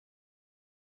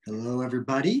Hello,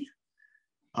 everybody.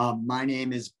 My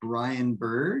name is Brian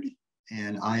Bird,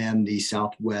 and I am the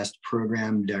Southwest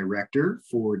Program Director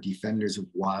for Defenders of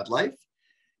Wildlife.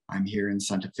 I'm here in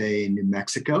Santa Fe, New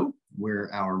Mexico,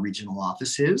 where our regional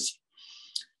office is.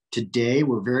 Today,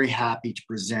 we're very happy to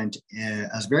present a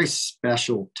very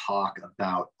special talk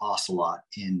about ocelot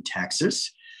in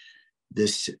Texas.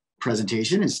 This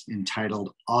presentation is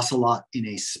entitled Ocelot in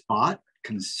a Spot,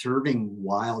 Conserving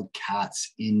Wild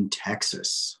Cats in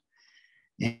Texas.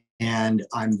 And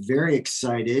I'm very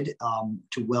excited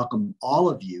to welcome all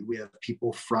of you. We have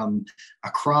people from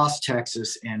across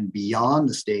Texas and beyond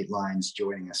the state lines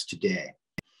joining us today.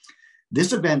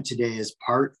 This event today is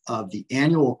part of the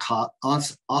annual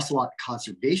Ocelot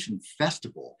Conservation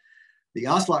Festival. The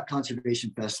Ocelot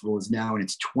Conservation Festival is now in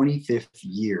its 25th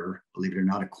year, believe it or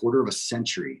not, a quarter of a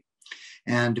century.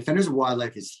 And Defenders of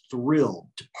Wildlife is thrilled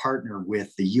to partner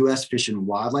with the U.S. Fish and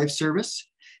Wildlife Service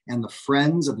and the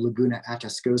Friends of Laguna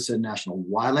Atascosa National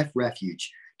Wildlife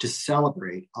Refuge to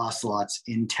celebrate ocelots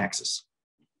in Texas.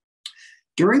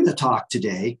 During the talk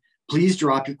today, please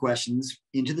drop your questions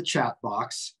into the chat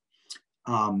box.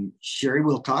 Sharon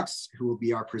Wilcox, who will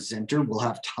be our presenter, will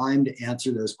have time to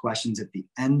answer those questions at the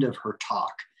end of her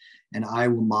talk, and I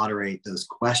will moderate those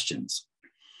questions.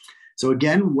 So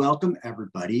again, welcome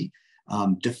everybody.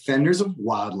 Defenders of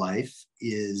Wildlife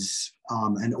is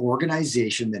an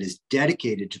organization that is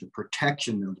dedicated to the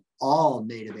protection of all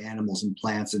native animals and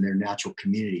plants in their natural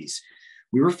communities.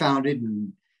 We were founded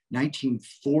in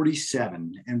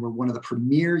 1947, and we're one of the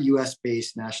premier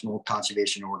US-based national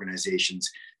conservation organizations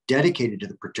dedicated to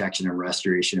the protection and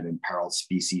restoration of imperiled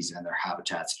species and their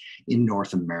habitats in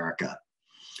North America.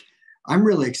 I'm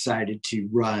really excited to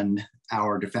run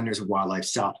our Defenders of Wildlife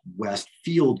Southwest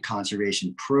Field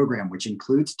Conservation Program, which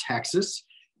includes Texas,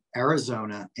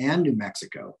 Arizona, and New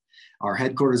Mexico. Our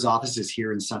headquarters office is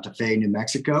here in Santa Fe, New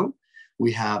Mexico.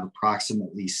 We have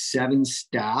approximately 7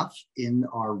 staff in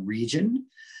our region,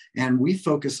 and we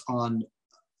focus on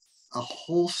a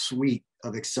whole suite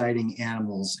of exciting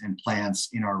animals and plants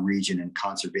in our region and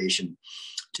conservation.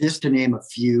 Just to name a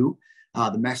few,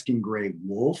 the Mexican gray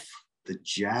wolf, the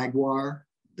jaguar,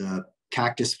 the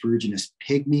Cactus ferruginous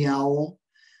pygmy owl,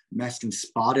 Mexican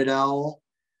spotted owl,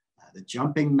 the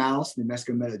jumping mouse, the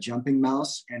Mexico meadow jumping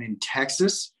mouse. And in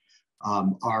Texas,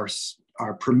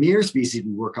 our premier species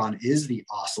we work on is the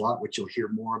ocelot, which you'll hear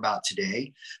more about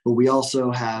today. But we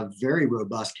also have very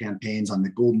robust campaigns on the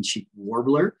golden cheek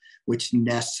warbler, which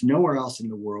nests nowhere else in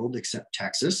the world except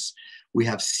Texas. We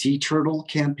have sea turtle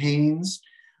campaigns.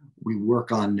 We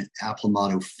work on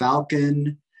Aplomado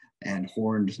falcon and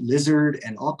horned lizard,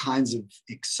 and all kinds of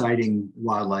exciting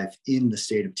wildlife in the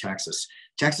state of Texas.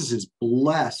 Texas is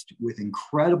blessed with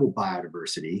incredible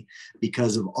biodiversity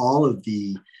because of all of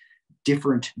the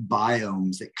different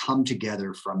biomes that come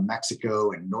together from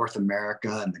Mexico and North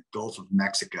America and the Gulf of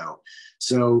Mexico.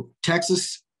 So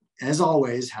Texas, as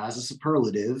always, has a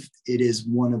superlative. It is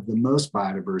one of the most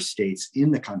biodiverse states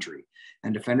in the country,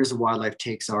 and Defenders of Wildlife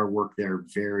takes our work there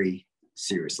very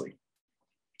seriously.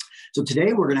 So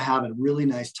today we're going to have a really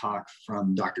nice talk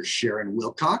from Dr. Sharon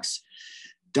Wilcox.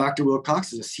 Dr.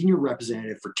 Wilcox is a senior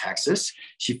representative for Texas.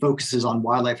 She focuses on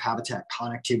wildlife habitat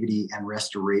connectivity and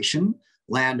restoration,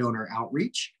 landowner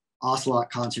outreach,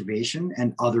 ocelot conservation,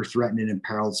 and other threatened and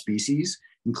imperiled species,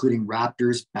 including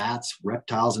raptors, bats,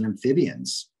 reptiles, and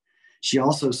amphibians. She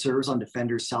also serves on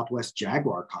Defenders Southwest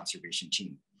Jaguar Conservation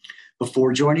Team.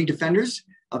 Before joining Defenders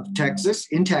of Texas,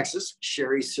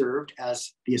 Sherry served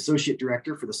as the Associate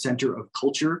Director for the Center of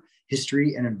Culture,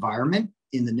 History, and Environment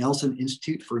in the Nelson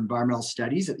Institute for Environmental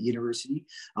Studies at the University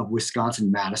of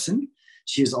Wisconsin-Madison.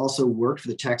 She has also worked for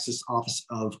the Texas Office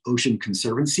of Ocean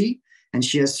Conservancy, and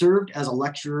she has served as a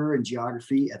lecturer in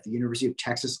geography at the University of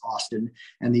Texas, Austin,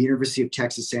 and the University of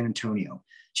Texas, San Antonio.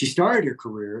 She started her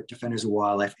career at Defenders of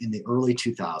Wildlife in the early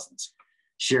 2000s.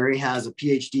 Sherry has a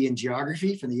PhD in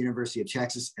geography from the University of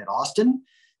Texas at Austin.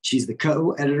 She's the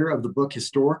co-editor of the book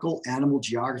Historical Animal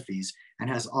Geographies and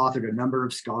has authored a number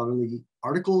of scholarly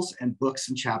articles and books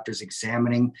and chapters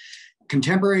examining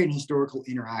contemporary and historical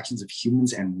interactions of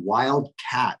humans and wild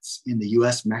cats in the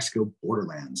US-Mexico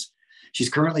borderlands. She's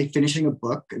currently finishing a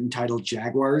book entitled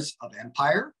Jaguars of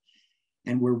Empire,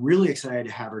 and we're really excited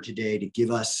to have her today to give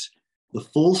us the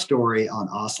full story on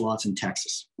ocelots in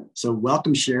Texas. So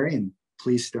welcome, Sherry, and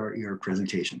please start your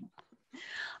presentation.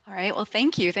 All right, well,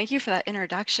 thank you. Thank you for that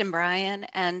introduction, Brian,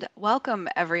 and welcome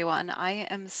everyone. I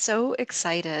am so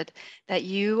excited that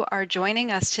you are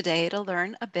joining us today to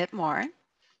learn a bit more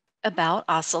about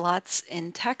ocelots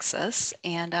in Texas.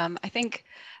 And I think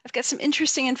I've got some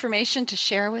interesting information to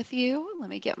share with you. Let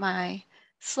me get my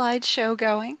slideshow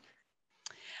going.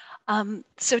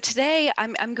 So today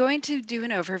I'm going to do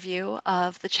an overview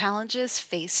of the challenges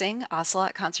facing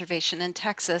ocelot conservation in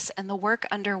Texas and the work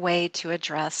underway to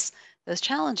address those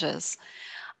challenges.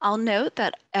 I'll note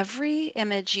that every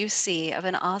image you see of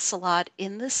an ocelot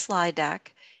in this slide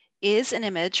deck is an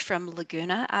image from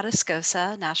Laguna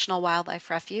Atascosa National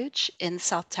Wildlife Refuge in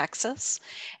South Texas.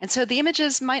 And so the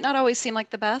images might not always seem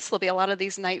like the best. There'll be a lot of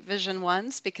these night vision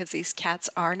ones because these cats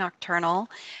are nocturnal.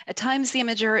 At times the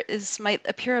might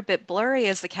appear a bit blurry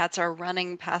as the cats are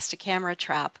running past a camera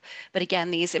trap. But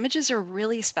again, these images are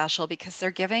really special because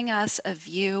they're giving us a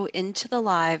view into the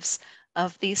lives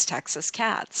of these Texas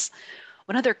cats.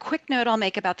 One other quick note I'll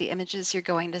make about the images you're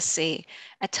going to see.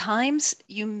 At times,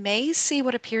 you may see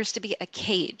what appears to be a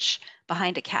cage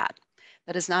behind a cat.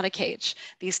 That is not a cage.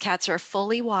 These cats are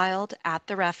fully wild at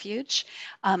the refuge.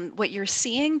 What you're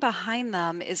seeing behind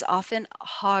them is often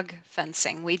hog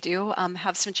fencing. We do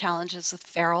have some challenges with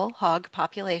feral hog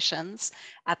populations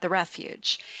at the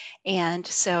refuge. And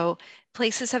so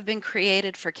places have been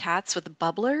created for cats with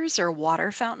bubblers or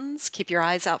water fountains. Keep your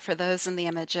eyes out for those in the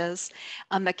images.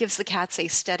 That gives the cats a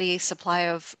steady supply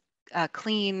of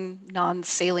clean,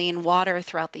 non-saline water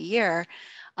throughout the year.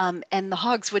 And the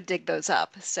hogs would dig those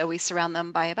up. So we surround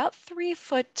them by about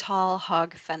 3-foot tall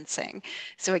hog fencing.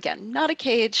 So again, not a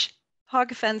cage,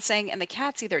 hog fencing, and the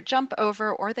cats either jump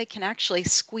over or they can actually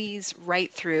squeeze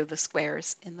right through the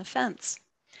squares in the fence.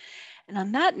 And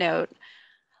on that note,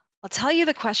 I'll tell you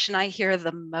the question I hear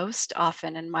the most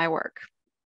often in my work.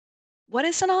 What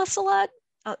is an ocelot?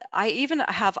 I even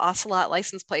have ocelot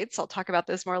license plates. I'll talk about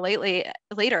those more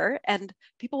later. And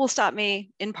people will stop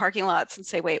me in parking lots and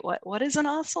say, wait, what is an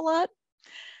ocelot?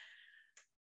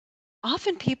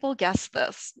 Often people guess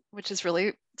this, which is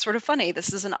really sort of funny.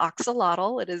 This is an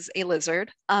ocelotl. It is a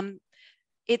lizard.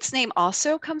 Its name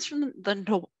also comes from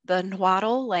the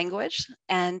Nahuatl language.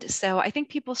 And so I think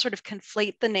people sort of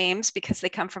conflate the names because they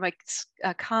come from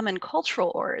a common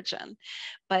cultural origin.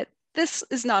 But this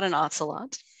is not an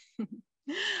ocelot.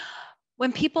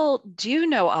 When people do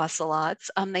know ocelots,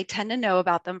 they tend to know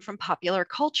about them from popular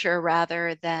culture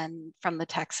rather than from the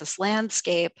Texas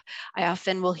landscape. I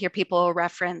often will hear people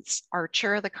reference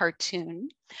Archer, the cartoon.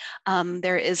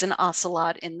 There is an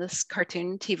ocelot in this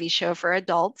cartoon TV show for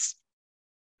adults.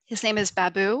 His name is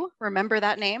Babu. Remember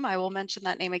that name. I will mention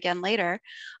that name again later.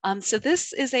 So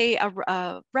this is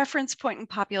a reference point in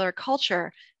popular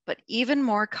culture, but even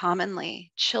more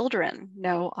commonly, children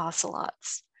know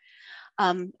ocelots.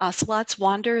 Ocelots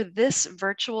wander this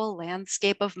virtual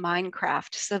landscape of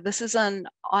Minecraft. So this is an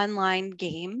online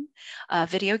game,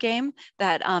 video game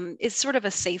that is sort of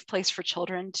a safe place for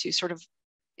children to sort of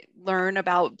learn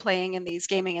about playing in these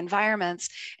gaming environments.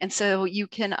 And so you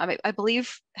can, I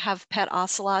believe, have pet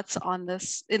ocelots on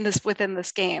within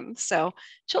this game. So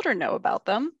children know about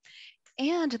them.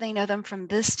 And they know them from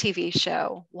this TV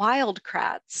show, Wild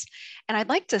Kratts. And I'd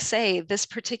like to say this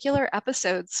particular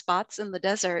episode, Spots in the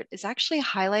Desert, is actually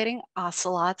highlighting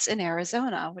ocelots in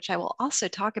Arizona, which I will also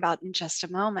talk about in just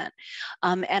a moment.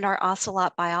 And our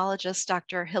ocelot biologist,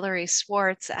 Dr. Hilary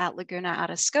Swartz at Laguna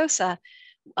Atascosa,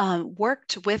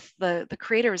 worked with the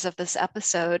creators of this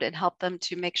episode and helped them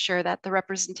to make sure that the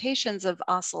representations of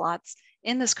ocelots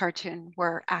in this cartoon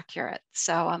were accurate.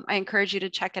 So I encourage you to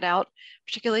check it out,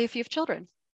 particularly if you have children.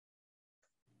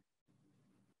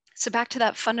 So back to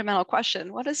that fundamental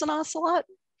question, what is an ocelot?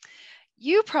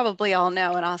 You probably all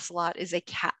know an ocelot is a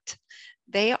cat.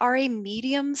 They are a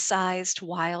medium-sized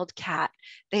wild cat.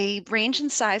 They range in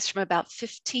size from about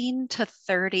 15 to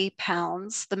 30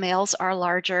 pounds. The males are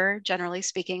larger, generally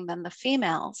speaking, than the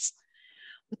females.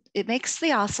 It makes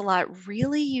the ocelot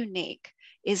really unique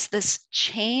is this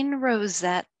chain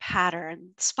rosette pattern,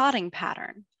 spotting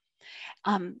pattern.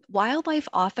 Wildlife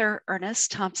author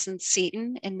Ernest Thompson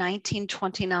Seton in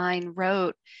 1929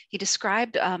 wrote, he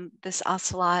described this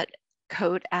ocelot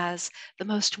coat as the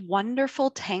most wonderful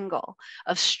tangle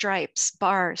of stripes,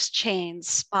 bars, chains,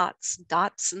 spots,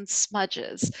 dots, and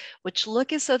smudges, which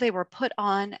look as though they were put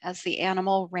on as the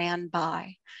animal ran by.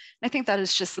 And I think that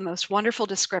is just the most wonderful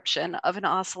description of an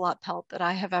ocelot pelt that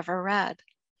I have ever read.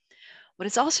 What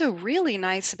is also really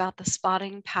nice about the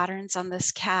spotting patterns on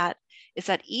this cat is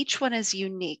that each one is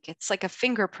unique. It's like a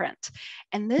fingerprint.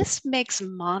 And this makes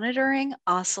monitoring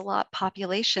ocelot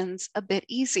populations a bit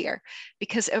easier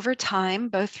because over time,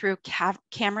 both through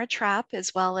camera trap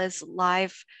as well as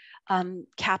live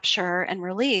capture and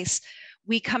release,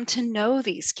 we come to know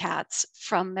these cats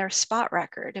from their spot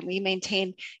record, and we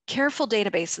maintain careful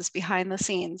databases behind the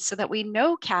scenes so that we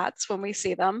know cats when we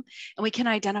see them, and we can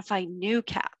identify new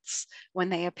cats when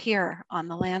they appear on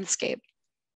the landscape.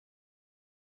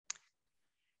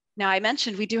 Now, I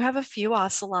mentioned we do have a few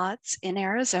ocelots in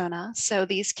Arizona. So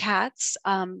these cats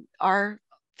are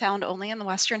found only in the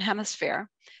Western Hemisphere.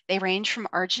 They range from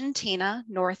Argentina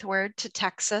northward to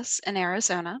Texas and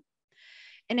Arizona.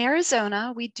 In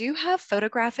Arizona, we do have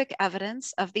photographic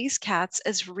evidence of these cats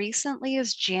as recently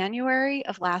as January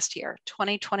of last year,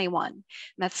 2021. And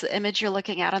that's the image you're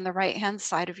looking at on the right-hand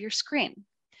side of your screen.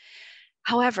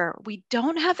 However, we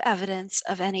don't have evidence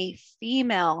of any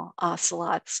female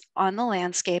ocelots on the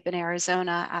landscape in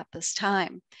Arizona at this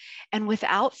time. And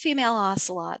without female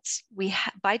ocelots, we,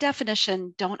 by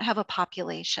definition, don't have a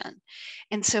population.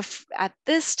 And so at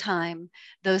this time,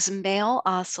 those male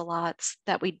ocelots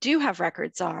that we do have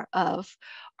records of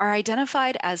are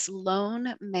identified as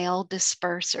lone male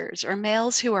dispersers, or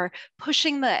males who are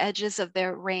pushing the edges of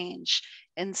their range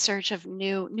in search of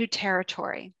new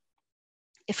territory.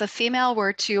 If a female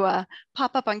were to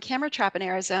pop up on camera trap in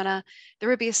Arizona, there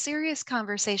would be a serious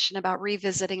conversation about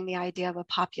revisiting the idea of a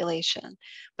population.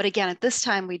 But again, at this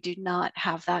time, we do not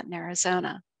have that in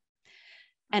Arizona.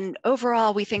 And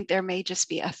overall, we think there may just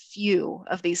be a few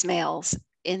of these males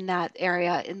in that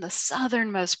area in the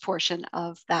southernmost portion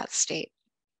of that state.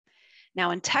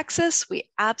 Now in Texas, we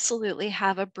absolutely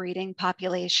have a breeding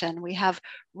population. We have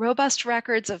robust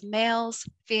records of males,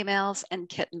 females, and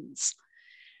kittens.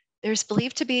 There's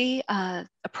believed to be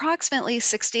approximately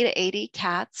 60 to 80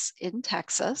 cats in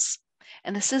Texas,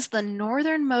 and this is the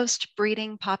northernmost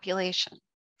breeding population.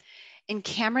 In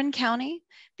Cameron County,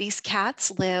 these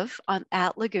cats live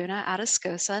at Laguna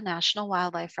Atascosa National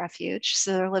Wildlife Refuge,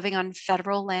 so they're living on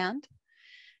federal land.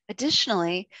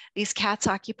 Additionally, these cats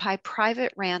occupy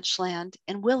private ranch land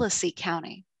in Willacy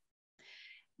County.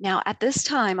 Now, at this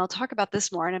time, I'll talk about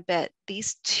this more in a bit.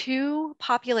 These two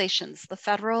populations, the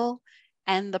federal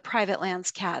and the private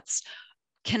lands cats,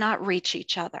 cannot reach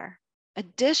each other.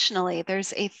 Additionally,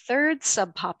 there's a third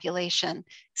subpopulation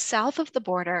south of the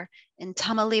border in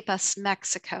Tamaulipas,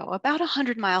 Mexico, about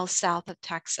 100 miles south of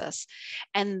Texas.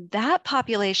 And that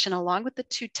population, along with the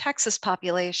two Texas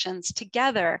populations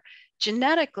together,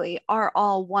 genetically are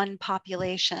all one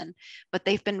population, but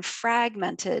they've been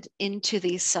fragmented into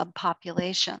these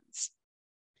subpopulations.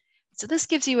 So this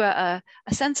gives you a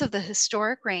sense of the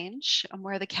historic range and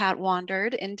where the cat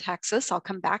wandered in Texas. I'll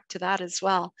come back to that as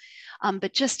well.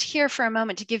 But just here for a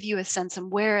moment to give you a sense of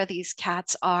where these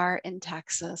cats are in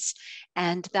Texas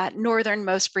and that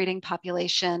northernmost breeding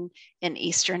population in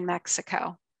eastern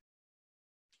Mexico.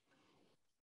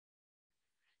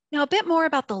 Now, a bit more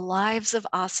about the lives of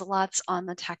ocelots on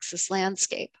the Texas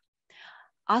landscape.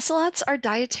 Ocelots are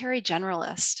dietary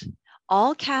generalists.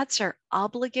 All cats are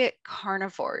obligate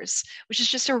carnivores, which is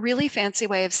just a really fancy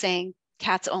way of saying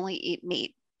cats only eat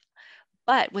meat.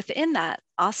 But within that,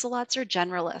 ocelots are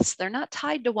generalists. They're not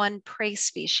tied to one prey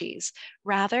species.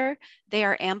 Rather, they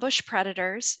are ambush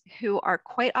predators who are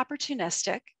quite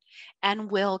opportunistic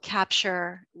and will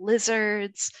capture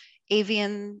lizards,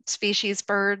 avian species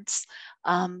birds,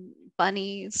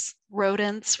 bunnies,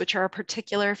 rodents, which are a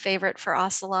particular favorite for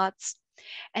ocelots.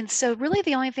 And so really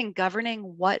the only thing governing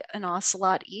what an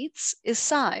ocelot eats is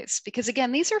size, because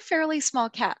again, these are fairly small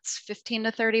cats, 15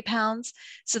 to 30 pounds.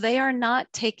 So they are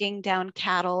not taking down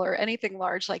cattle or anything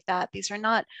large like that. These are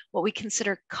not what we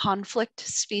consider conflict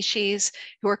species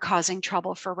who are causing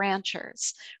trouble for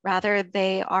ranchers. Rather,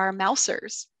 they are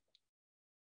mousers.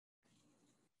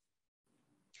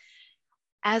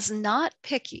 As not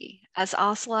picky as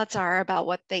ocelots are about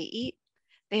what they eat,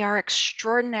 they are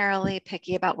extraordinarily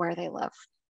picky about where they live.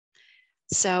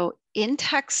 So in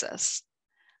Texas,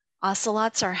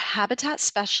 ocelots are habitat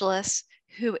specialists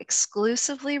who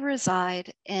exclusively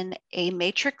reside in a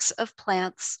matrix of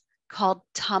plants called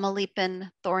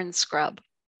Tamaulipan thorn scrub.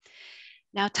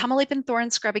 Now, Tamaulipan thorn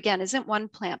scrub, again, isn't one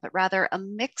plant, but rather a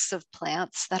mix of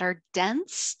plants that are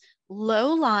dense,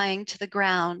 low-lying to the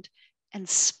ground, and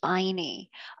spiny.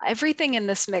 Everything in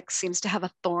this mix seems to have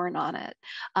a thorn on it.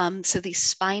 So these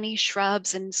spiny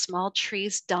shrubs and small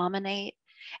trees dominate,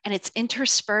 and it's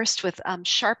interspersed with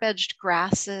sharp-edged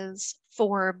grasses,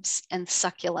 forbs, and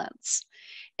succulents.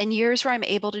 In years where I'm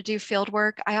able to do field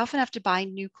work, I often have to buy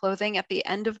new clothing at the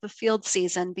end of the field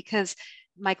season because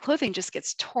my clothing just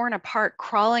gets torn apart,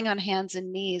 crawling on hands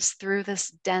and knees through this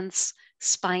dense,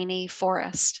 spiny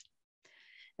forest.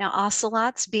 Now,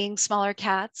 ocelots, being smaller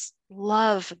cats,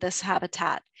 love this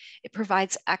habitat. It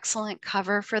provides excellent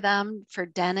cover for them for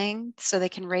denning so they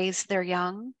can raise their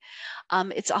young.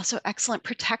 It's also excellent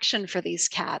protection for these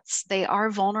cats. They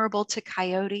are vulnerable to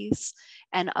coyotes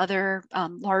and other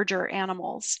larger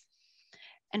animals.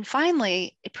 And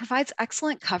finally, it provides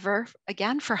excellent cover,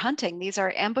 again, for hunting. These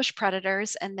are ambush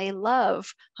predators, and they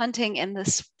love hunting in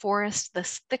this forest,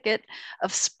 this thicket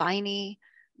of spiny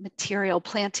material,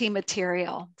 planty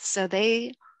material. So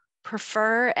they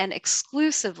prefer and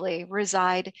exclusively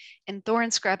reside in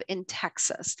thorn scrub in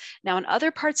Texas. Now, in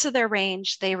other parts of their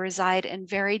range, they reside in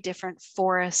very different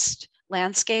forest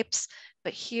landscapes,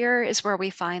 but here is where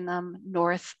we find them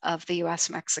north of the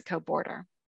US-Mexico border.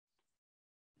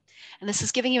 And this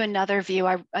is giving you another view.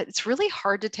 It's really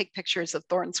hard to take pictures of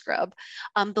thorn scrub.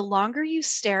 The longer you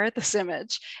stare at this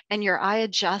image and your eye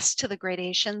adjusts to the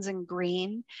gradations in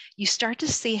green, you start to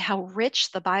see how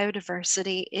rich the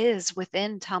biodiversity is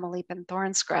within Tamaulipan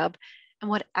thorn scrub and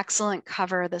what excellent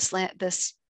cover this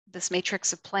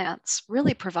matrix of plants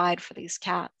really provide for these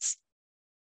cats.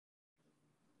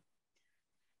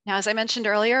 Now, as I mentioned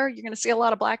earlier, you're going to see a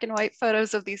lot of black and white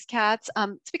photos of these cats.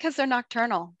 It's because they're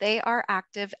nocturnal. They are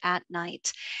active at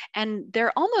night, and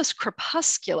they're almost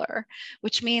crepuscular,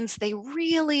 which means they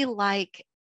really like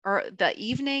the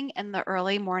evening and the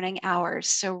early morning hours.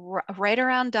 So right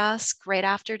around dusk, right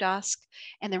after dusk,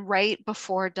 and then right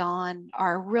before dawn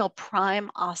are real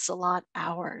prime ocelot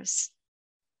hours.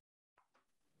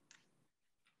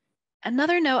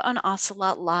 Another note on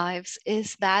ocelot lives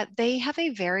is that they have a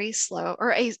very slow,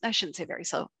 I shouldn't say very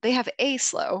slow, they have a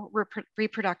slow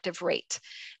reproductive rate.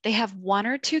 They have 1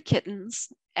 or 2 kittens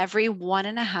every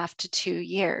 1.5 to 2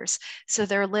 years. So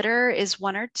their litter is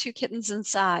 1 or 2 kittens in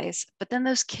size, but then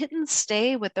those kittens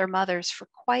stay with their mothers for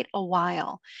quite a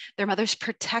while. Their mothers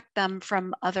protect them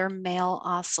from other male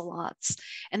ocelots,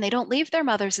 and they don't leave their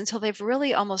mothers until they've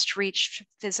really almost reached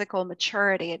physical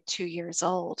maturity at 2 years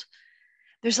old.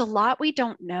 There's a lot we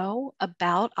don't know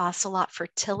about ocelot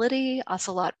fertility,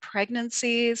 ocelot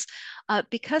pregnancies,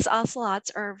 because ocelots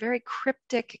are very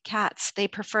cryptic cats. They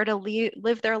prefer to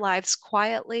live their lives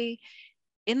quietly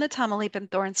in the Tamaulipan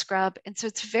thorn scrub, and so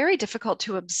it's very difficult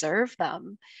to observe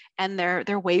them and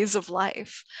their ways of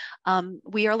life.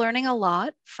 We are learning a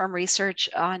lot from research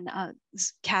on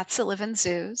cats that live in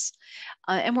zoos,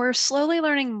 and we're slowly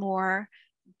learning more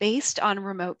based on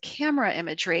remote camera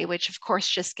imagery, which of course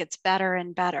just gets better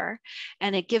and better.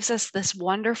 And it gives us this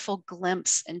wonderful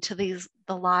glimpse into the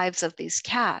lives of these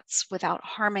cats without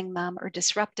harming them or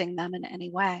disrupting them in any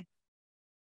way.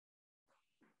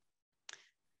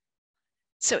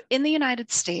 So in the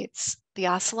United States, the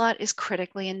ocelot is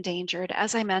critically endangered.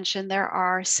 As I mentioned, there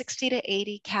are 60 to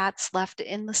 80 cats left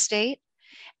in the state,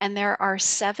 and there are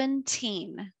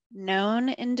 17 known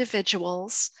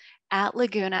individuals at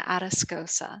Laguna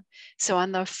Atascosa. So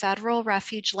on the federal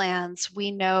refuge lands,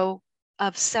 we know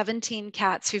of 17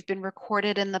 cats who've been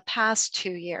recorded in the past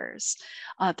 2 years.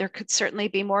 There could certainly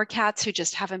be more cats who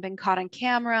just haven't been caught on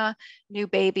camera, new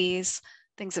babies,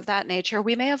 things of that nature.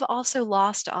 We may have also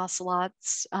lost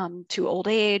ocelots to old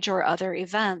age or other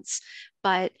events,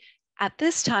 but at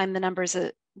this time, the number is,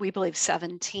 we believe,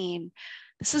 17.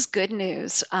 This is good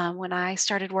news. When I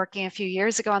started working a few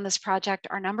years ago on this project,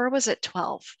 our number was at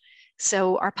 12.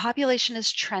 So our population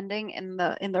is trending in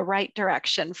the right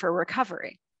direction for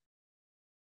recovery.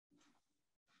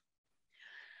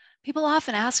 People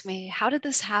often ask me, how did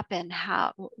this happen?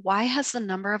 Why has the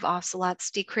number of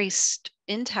ocelots decreased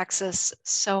in Texas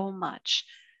so much?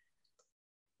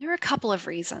 There are a couple of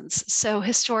reasons. So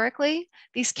historically,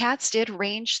 these cats did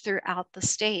range throughout the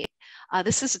state.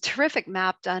 This is a terrific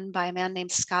map done by a man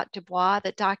named Scott Dubois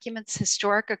that documents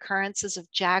historic occurrences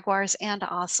of jaguars and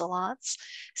ocelots.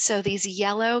 So these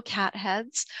yellow cat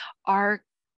heads are,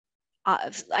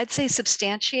 I'd say,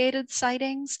 substantiated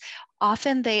sightings.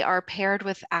 Often they are paired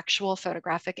with actual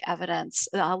photographic evidence.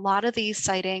 A lot of these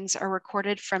sightings are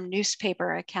recorded from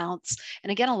newspaper accounts.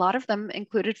 And again, a lot of them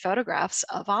included photographs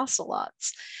of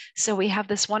ocelots. So we have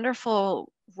this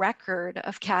wonderful record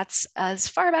of cats as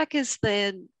far back as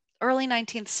the early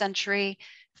 19th century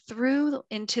through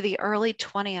into the early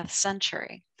 20th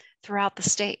century throughout the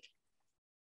state.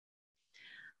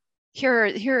 Here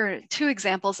are 2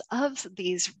 examples of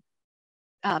these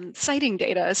sighting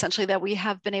data, essentially, that we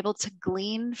have been able to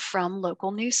glean from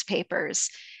local newspapers.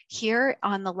 Here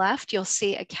on the left, you'll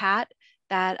see a cat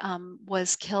that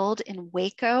was killed in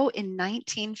Waco in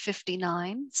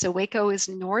 1959. So Waco is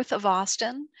north of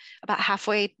Austin, about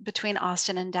halfway between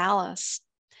Austin and Dallas.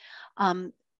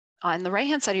 On the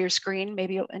right-hand side of your screen,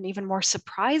 maybe an even more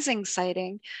surprising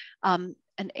sighting,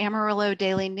 an Amarillo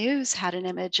Daily News had an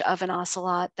image of an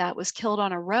ocelot that was killed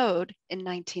on a road in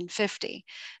 1950.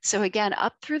 So again,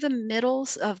 up through the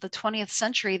middles of the 20th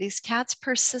century, these cats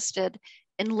persisted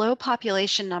in low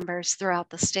population numbers throughout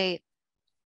the state.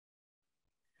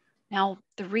 Now,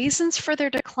 the reasons for their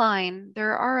decline,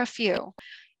 there are a few.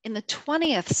 In the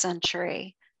 20th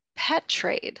century, pet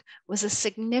trade was a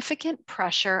significant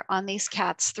pressure on these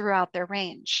cats throughout their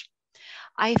range.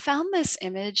 I found this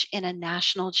image in a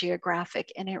National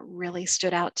Geographic and it really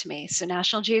stood out to me. So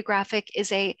National Geographic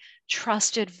is a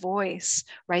trusted voice,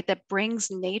 right, that brings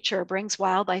nature, brings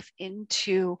wildlife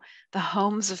into the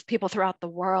homes of people throughout the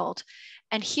world.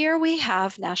 And here we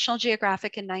have National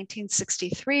Geographic in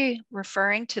 1963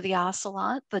 referring to the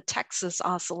ocelot, the Texas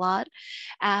ocelot,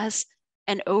 as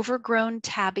an overgrown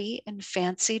tabby in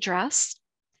fancy dress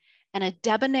and a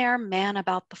debonair man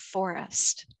about the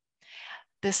forest.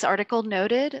 This article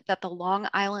noted that the Long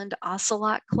Island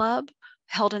Ocelot Club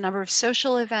held a number of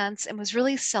social events and was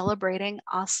really celebrating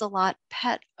ocelot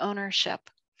pet ownership.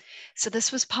 So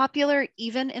this was popular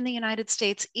even in the United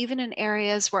States, even in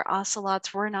areas where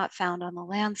ocelots were not found on the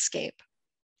landscape.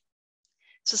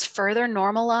 This was further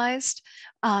normalized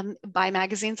by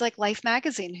magazines like Life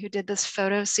magazine, who did this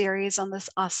photo series on this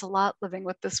ocelot living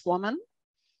with this woman.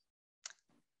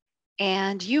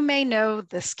 And you may know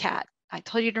this cat. I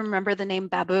told you to remember the name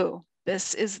Babu.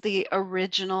 This is the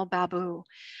original Babu.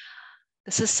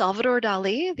 This is Salvador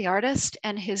Dali, the artist,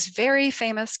 and his very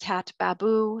famous cat,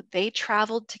 Babu. They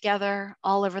traveled together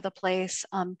all over the place.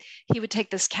 He would take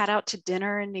this cat out to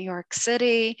dinner in New York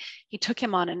City. He took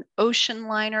him on an ocean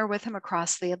liner with him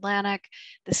across the Atlantic.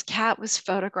 This cat was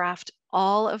photographed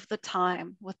all of the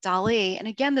time with Dali. And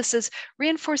again, this is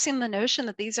reinforcing the notion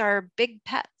that these are big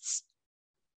pets.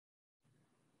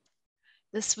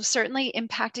 This was certainly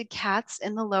impacted cats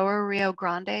in the lower Rio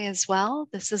Grande as well.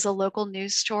 This is a local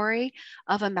news story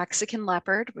of a Mexican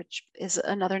leopard, which is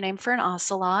another name for an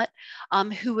ocelot,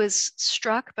 who was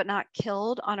struck but not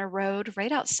killed on a road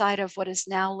right outside of what is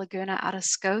now Laguna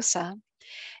Atascosa.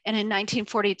 And in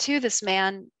 1942, this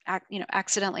man,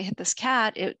 accidentally hit this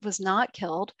cat. It was not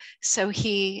killed. So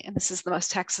he, and this is the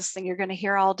most Texas thing you're going to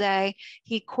hear all day,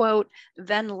 he, quote,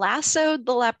 then lassoed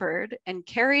the leopard and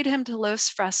carried him to Los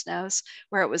Fresnos,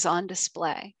 where it was on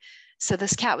display. So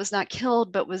this cat was not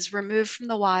killed, but was removed from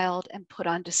the wild and put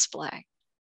on display.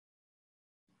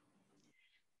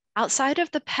 Outside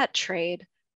of the pet trade,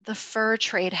 the fur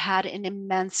trade had an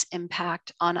immense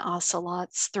impact on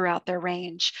ocelots throughout their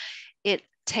range. It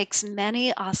takes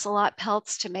many ocelot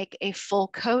pelts to make a full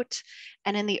coat.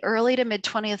 And in the early to mid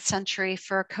 20th century,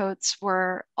 fur coats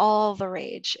were all the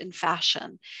rage in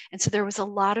fashion. And so there was a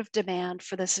lot of demand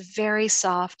for this very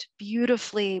soft,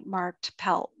 beautifully marked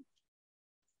pelt.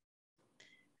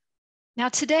 Now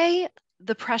today,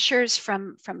 the pressures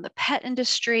from the pet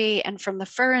industry and from the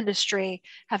fur industry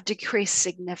have decreased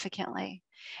significantly.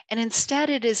 And instead,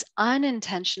 it is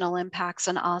unintentional impacts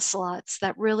on ocelots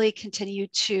that really continue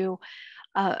to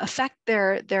affect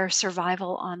their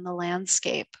survival on the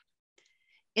landscape.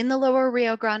 In the lower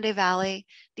Rio Grande Valley,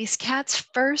 these cats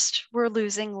first were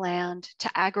losing land to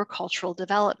agricultural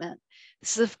development.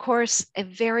 This is, of course, a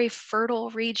very fertile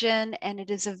region, and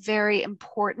it is a very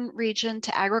important region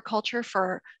to agriculture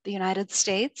for the United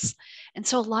States. And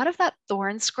so a lot of that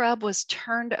thorn scrub was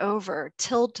turned over,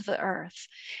 tilled to the earth.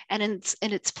 And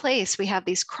in its place, we have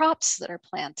these crops that are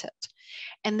planted.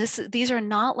 And these are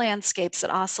not landscapes that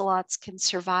ocelots can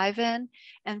survive in.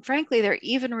 And frankly, they're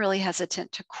even really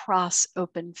hesitant to cross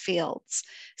open fields.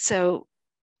 So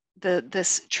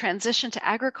this transition to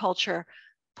agriculture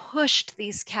pushed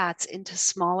these cats into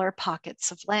smaller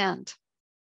pockets of land.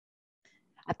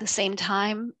 At the same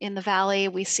time, in the valley,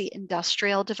 we see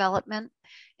industrial development,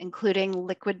 including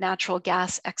liquid natural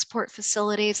gas export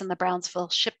facilities in the Brownsville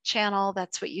Ship Channel.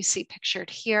 That's what you see pictured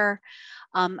here.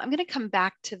 I'm going to come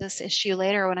back to this issue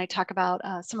later when I talk about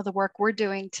some of the work we're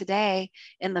doing today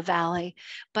in the valley.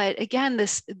 But again,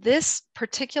 this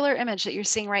particular image that you're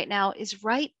seeing right now is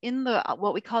right in the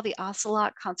what we call the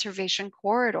Ocelot Conservation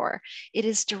Corridor. It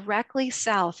is directly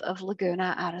south of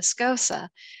Laguna Atascosa.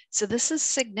 So this is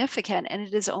significant, and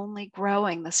it is only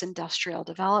growing, this industrial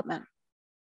development.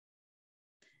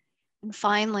 And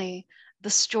finally, the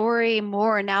story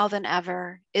more now than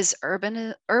ever is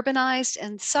urbanized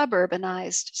and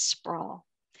suburbanized sprawl.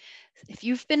 If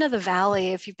you've been to the valley,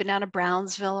 if you've been down to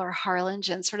Brownsville or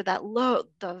Harlingen, sort of that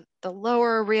the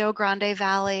lower Rio Grande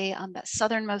Valley on that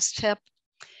southernmost tip,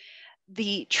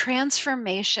 the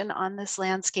transformation on this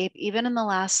landscape, even in the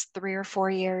last 3 or 4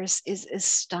 years, is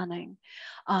stunning.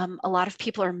 A lot of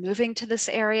people are moving to this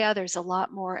area. There's a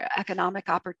lot more economic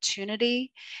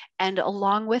opportunity. And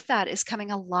along with that is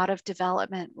coming a lot of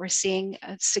development. We're seeing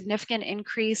a significant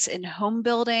increase in home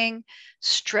building,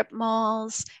 strip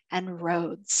malls, and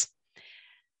roads.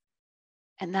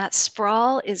 And that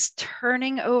sprawl is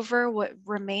turning over what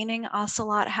remaining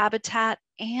ocelot habitat,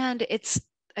 and it's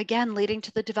again leading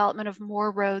to the development of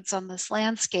more roads on this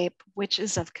landscape, which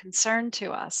is of concern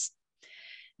to us.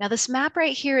 Now, this map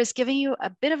right here is giving you a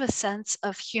bit of a sense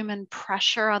of human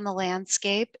pressure on the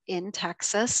landscape in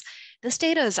Texas. This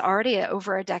data is already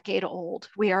over a decade old.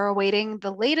 We are awaiting the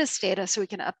latest data so we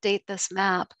can update this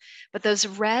map, but those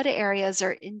red areas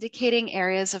are indicating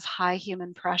areas of high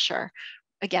human pressure.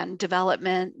 Again,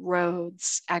 development,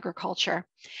 roads, agriculture.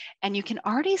 And you can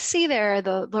already see there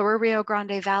the lower Rio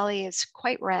Grande Valley is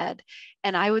quite red.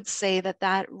 And I would say that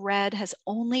that red has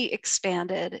only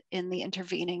expanded in the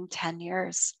intervening 10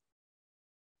 years.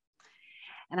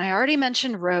 And I already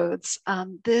mentioned roads.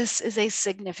 This is a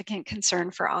significant concern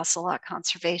for ocelot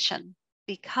conservation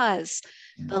because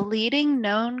the leading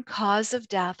known cause of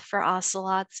death for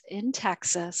ocelots in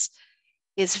Texas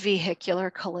is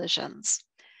vehicular collisions.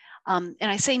 And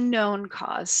I say known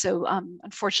cause. So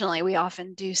unfortunately, we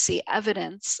often do see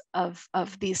evidence of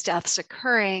these deaths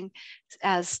occurring,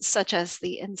 such as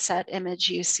the inset image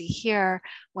you see here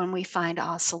when we find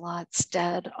ocelots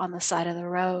dead on the side of the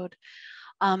road.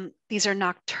 These are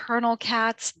nocturnal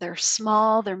cats. They're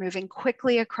small. They're moving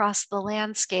quickly across the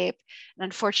landscape. And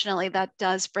unfortunately, that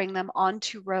does bring them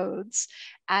onto roads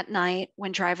at night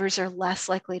when drivers are less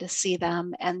likely to see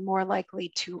them and more likely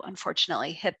to,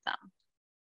 unfortunately, hit them.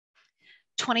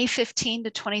 2015 to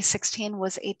 2016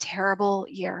 was a terrible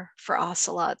year for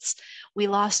ocelots. We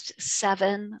lost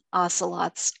 7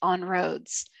 ocelots on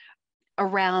roads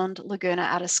around Laguna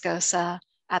Atascosa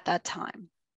at that time.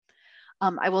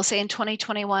 I will say in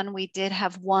 2021, we did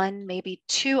have 1, maybe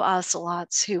 2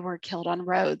 ocelots who were killed on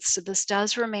roads. So this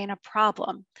does remain a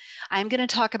problem. I'm going to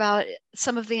talk about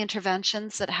some of the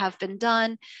interventions that have been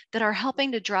done that are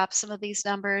helping to drop some of these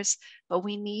numbers, but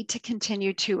we need to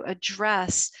continue to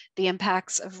address the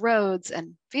impacts of roads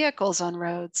and vehicles on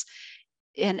roads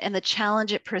and the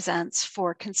challenge it presents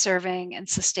for conserving and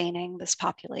sustaining this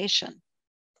population.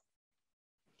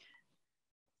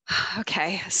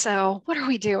 Okay, so what are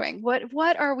we doing?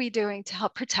 What are we doing to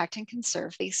help protect and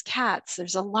conserve these cats?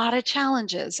 There's a lot of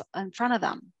challenges in front of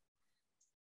them.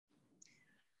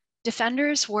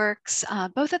 Defenders works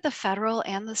both at the federal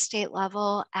and the state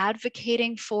level,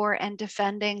 advocating for and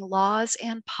defending laws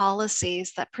and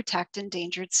policies that protect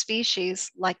endangered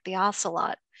species like the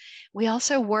ocelot. We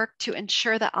also work to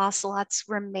ensure that ocelots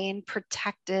remain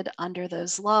protected under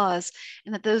those laws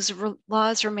and that those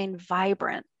laws remain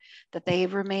vibrant, that they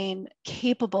remain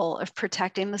capable of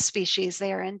protecting the species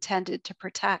they are intended to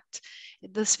protect,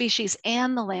 the species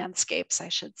and the landscapes, I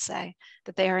should say,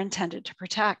 that they are intended to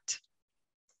protect.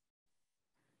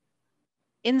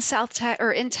 In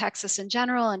Texas in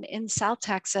general and in South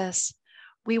Texas,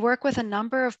 we work with a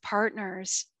number of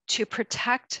partners to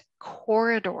protect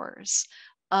corridors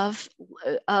of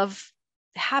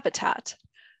habitat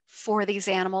for these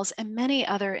animals and many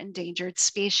other endangered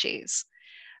species.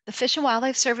 The Fish and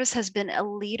Wildlife Service has been a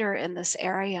leader in this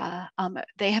area.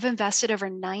 They have invested over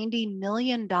 $90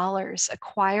 million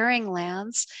acquiring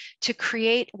lands to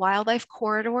create wildlife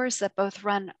corridors that both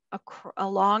run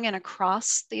along and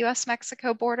across the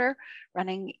US-Mexico border,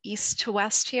 running east to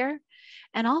west here,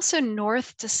 and also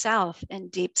north to south in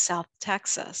deep South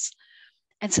Texas.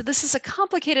 And so this is a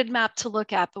complicated map to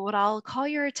look at, but what I'll call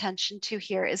your attention to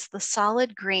here is the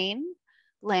solid green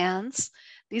lands.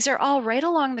 These are all right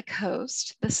along the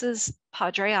coast. This is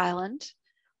Padre Island,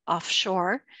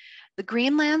 offshore. The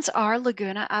green lands are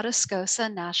Laguna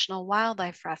Atascosa National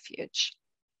Wildlife Refuge.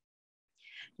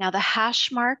 Now the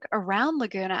hash mark around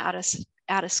Laguna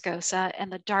Atascosa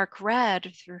and the dark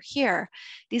red through here,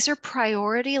 these are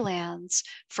priority lands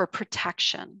for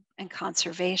protection and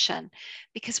conservation,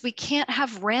 because we can't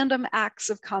have random acts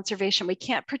of conservation. We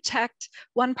can't protect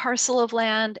one parcel of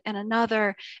land and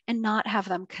another and not have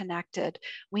them connected.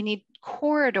 We need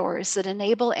corridors that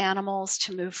enable animals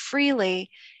to move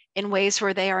freely in ways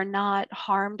where they are not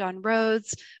harmed on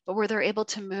roads, but where they're able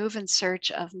to move in search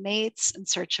of mates, in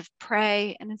search of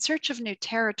prey, and in search of new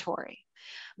territory.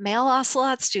 Male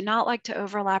ocelots do not like to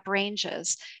overlap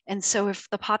ranges. And so if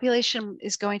the population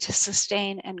is going to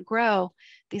sustain and grow,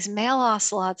 these male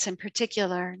ocelots in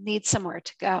particular need somewhere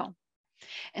to go.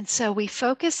 And so we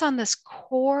focus on this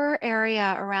core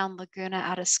area around Laguna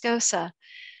Atascosa,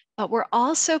 but we're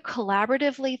also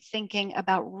collaboratively thinking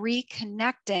about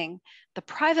reconnecting the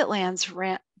private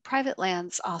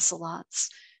lands ocelots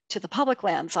to the public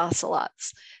lands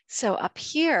ocelots. So up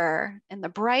here in the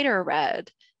brighter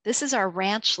red, this is our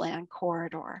ranch land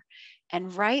corridor.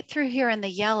 And right through here in the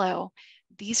yellow,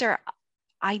 these are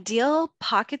ideal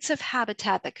pockets of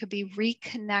habitat that could be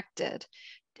reconnected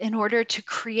in order to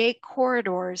create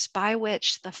corridors by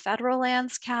which the federal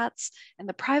lands cats and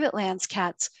the private lands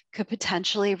cats could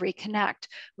potentially reconnect,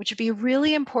 which would be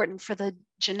really important for the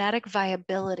genetic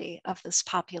viability of this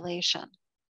population.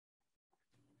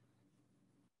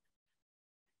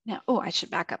 Now, oh, I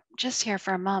should back up just here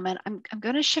for a moment. I'm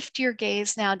going to shift your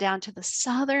gaze now down to the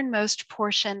southernmost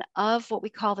portion of what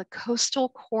we call the coastal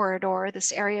corridor,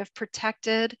 this area of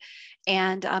protected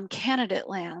and candidate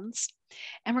lands.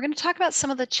 And we're going to talk about some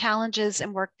of the challenges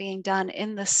and work being done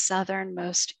in the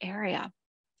southernmost area.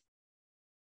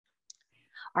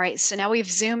 All right, so now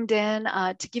we've zoomed in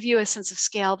to give you a sense of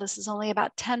scale. This is only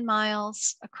about 10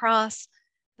 miles across.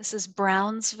 This is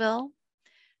Brownsville.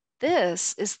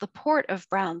 This is the port of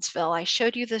Brownsville. I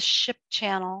showed you this ship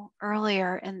channel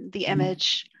earlier in the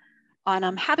image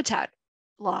on habitat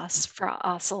loss for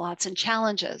ocelots and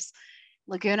challenges.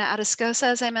 Laguna Atascosa,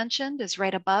 as I mentioned, is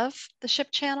right above the ship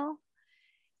channel.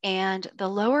 And the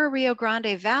lower Rio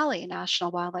Grande Valley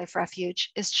National Wildlife Refuge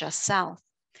is just south.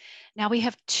 Now we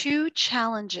have two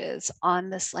challenges on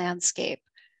this landscape.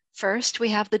 First, we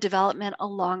have the development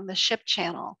along the ship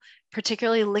channel,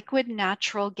 particularly liquid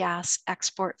natural gas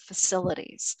export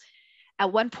facilities.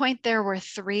 At one point, there were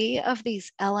 3 of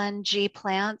these LNG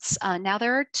plants. Now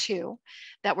there are 2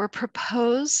 that were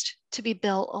proposed to be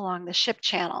built along the ship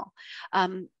channel.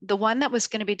 The one that was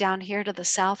going to be down here to the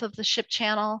south of the ship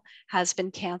channel has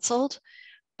been canceled,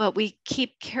 but we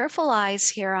keep careful eyes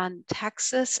here on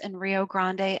Texas and Rio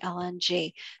Grande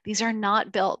LNG. These are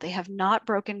not built. They have not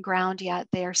broken ground yet.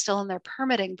 They are still in their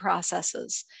permitting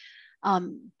processes.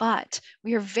 But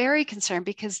we are very concerned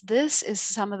because this is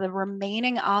some of the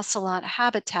remaining ocelot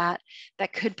habitat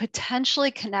that could potentially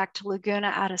connect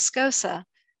Laguna Atascosa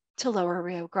to lower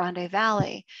Rio Grande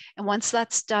Valley. And once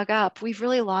that's dug up, we've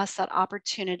really lost that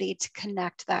opportunity to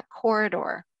connect that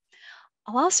corridor.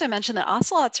 I'll also mention that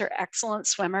ocelots are excellent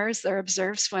swimmers. They're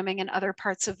observed swimming in other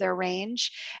parts of their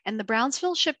range. And the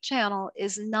Brownsville Ship Channel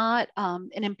is not an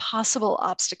impossible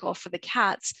obstacle for the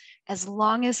cats as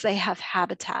long as they have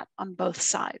habitat on both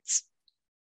sides.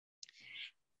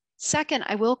 Second,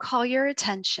 I will call your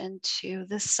attention to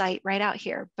this site right out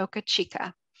here, Boca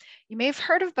Chica. You may have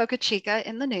heard of Boca Chica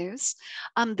in the news.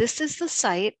 This is the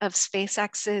site of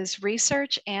SpaceX's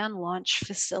research and launch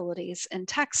facilities in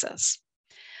Texas.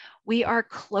 We are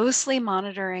closely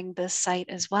monitoring this site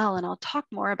as well, and I'll talk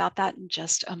more about that in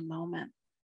just a moment.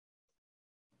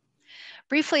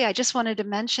 Briefly, I just wanted to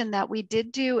mention that we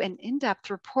did do an in-depth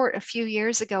report a few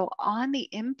years ago on the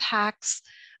impacts,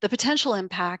 the potential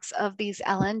impacts of these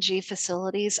LNG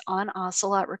facilities on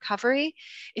ocelot recovery.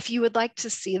 If you would like to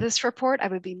see this report, I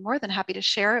would be more than happy to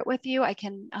share it with you. I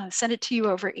can send it to you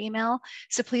over email.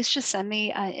 So please just send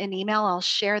me an email. I'll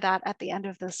share that at the end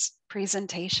of this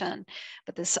presentation.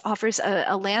 But this offers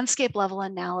a landscape level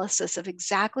analysis of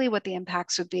exactly what the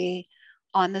impacts would be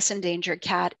on this endangered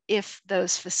cat if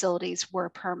those facilities were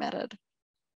permitted.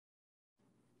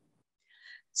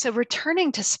 So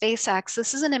returning to SpaceX,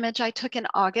 this is an image I took in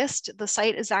August. The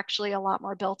site is actually a lot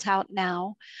more built out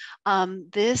now.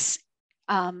 This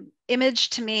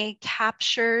image to me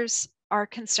captures our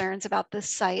concerns about this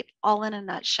site all in a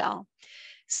nutshell.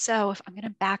 So if I'm going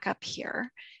to back up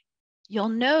here, you'll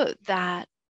note that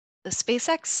the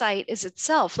SpaceX site is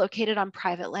itself located on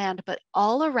private land, but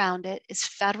all around it is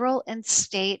federal and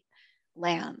state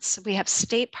lands. We have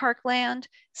state park land,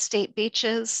 state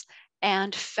beaches,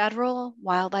 and federal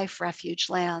wildlife refuge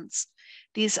lands.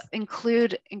 These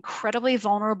include incredibly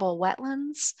vulnerable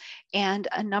wetlands, and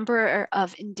a number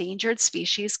of endangered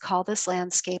species call this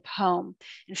landscape home.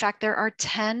 In fact, there are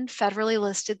 10 federally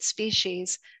listed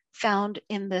species found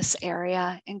in this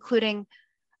area, including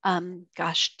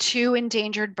 2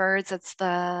 endangered birds. That's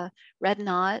the red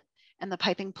knot and the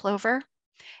piping plover,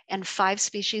 and 5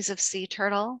 species of sea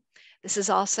turtle. This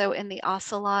is also in the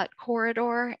ocelot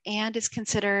corridor and is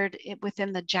considered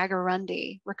within the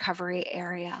Jaguarundi recovery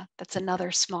area. That's another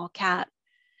small cat.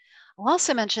 I'll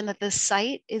also mention that this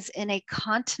site is in a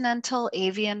continental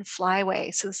avian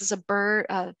flyway. So this is a bird,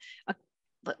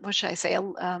 what should I say,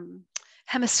 a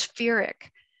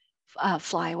hemispheric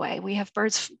flyway. We have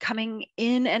birds coming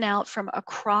in and out from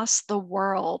across the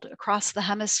world, across the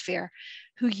hemisphere,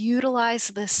 who utilize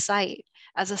this site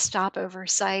as a stopover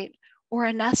site or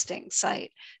a nesting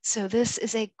site. So this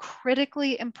is a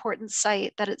critically important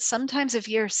site that at some times of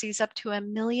year sees up to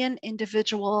 1 million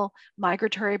individual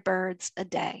migratory birds a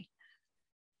day.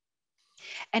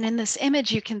 And in this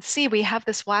image, you can see we have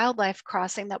this wildlife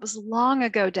crossing that was long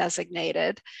ago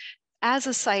designated as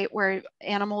a site where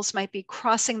animals might be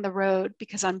crossing the road,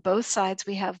 because on both sides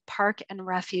we have park and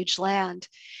refuge land.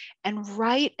 And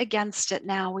right against it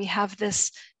now, we have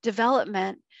this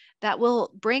development that will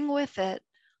bring with it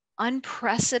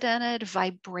unprecedented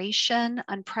vibration,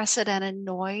 unprecedented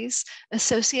noise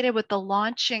associated with the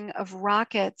launching of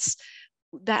rockets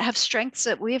that have strengths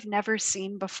that we have never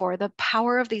seen before. The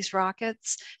power of these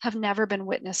rockets have never been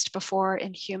witnessed before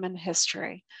in human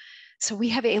history. So we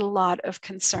have a lot of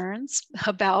concerns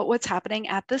about what's happening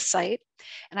at this site.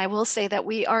 And I will say that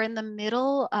we are in the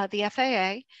middle of the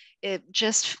FAA. It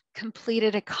just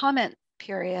completed a comment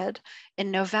period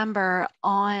in November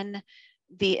on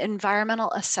the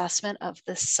environmental assessment of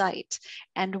this site.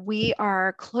 And we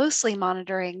are closely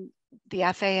monitoring the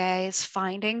FAA's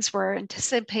findings. We're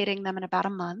anticipating them in about a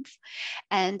month.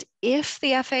 And if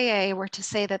the FAA were to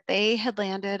say that they had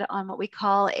landed on what we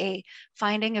call a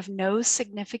finding of no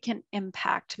significant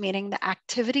impact, meaning the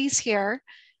activities here,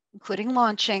 including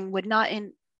launching, would not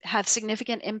have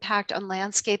significant impact on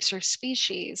landscapes or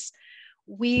species,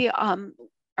 we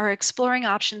are exploring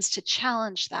options to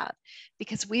challenge that,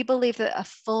 because we believe that a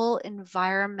full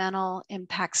environmental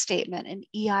impact statement, an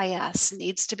EIS,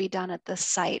 needs to be done at this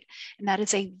site. And that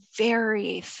is a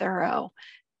very thorough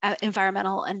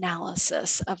environmental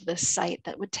analysis of this site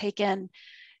that would take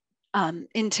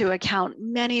into account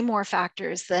many more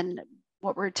factors than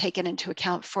what were taken into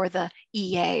account for the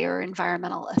EA, or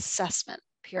environmental assessment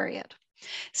period.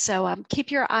 So keep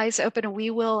your eyes open, and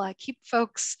we will keep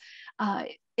folks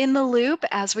in the loop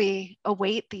as we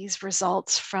await these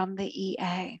results from the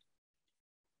EA.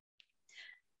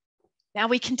 Now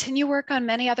we continue work on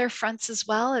many other fronts as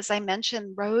well. As I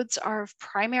mentioned, roads are of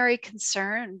primary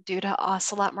concern due to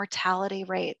ocelot mortality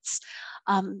rates.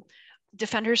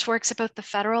 Defenders works at both the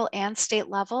federal and state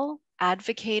level,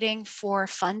 advocating for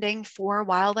funding for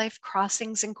wildlife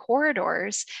crossings and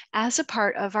corridors as a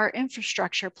part of our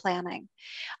infrastructure planning.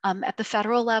 At the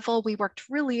federal level, we worked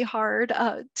really hard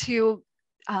to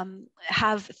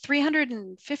have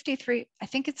 353, I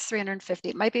think it's 350,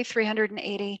 it might be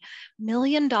 $380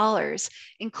 million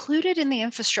included in the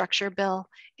infrastructure bill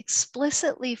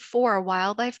explicitly for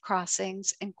wildlife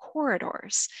crossings and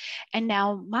corridors. And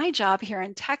now my job here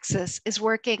in Texas is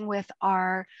working with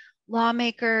our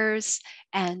lawmakers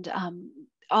and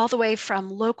all the way from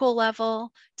local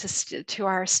level to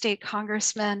our state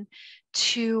congressmen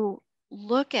to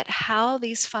look at how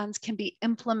these funds can be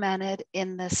implemented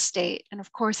in this state. And of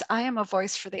course, I am a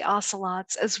voice for the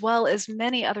ocelots, as well as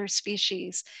many other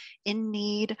species in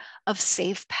need of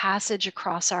safe passage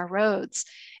across our roads.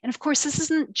 And of course, this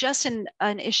isn't just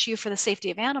an issue for the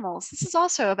safety of animals. This is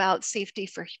also about safety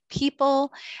for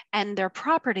people and their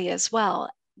property as well.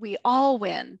 We all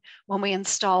win when we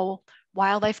install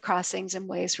wildlife crossings in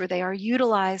ways where they are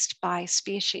utilized by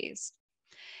species.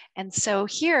 And so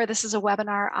here, this is a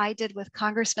webinar I did with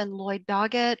Congressman Lloyd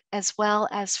Doggett, as well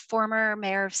as former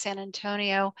Mayor of San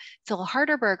Antonio, Phil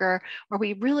Harderberger, where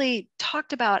we really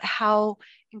talked about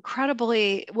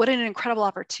what an incredible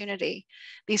opportunity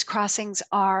these crossings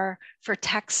are for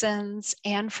Texans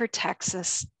and for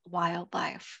Texas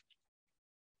wildlife.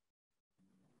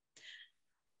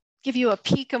 Give you a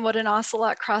peek on what an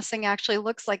ocelot crossing actually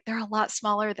looks like. They're a lot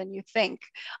smaller than you think.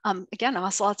 Again,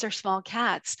 ocelots are small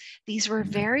cats. These were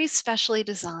very specially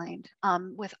designed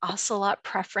with ocelot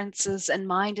preferences in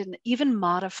mind, and even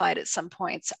modified at some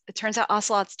points. It turns out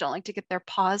ocelots don't like to get their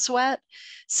paws wet.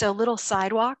 So little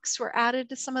sidewalks were added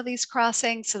to some of these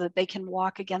crossings so that they can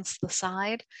walk against the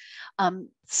side.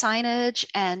 Signage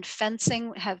and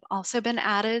fencing have also been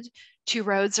added to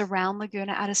roads around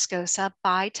Laguna Atascosa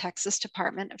by Texas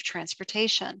Department of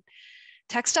Transportation.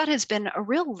 TxDOT has been a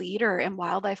real leader in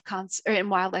wildlife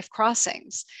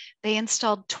crossings. They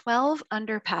installed 12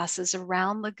 underpasses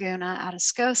around Laguna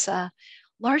Atascosa,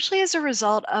 largely as a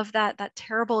result of that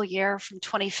terrible year from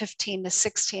 2015 to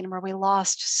 16, where we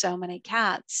lost so many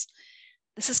cats.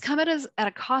 This has come at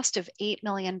a cost of $8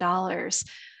 million.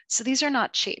 So these are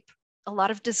not cheap. A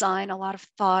lot of design, a lot of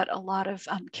thought, a lot of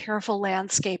careful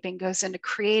landscaping goes into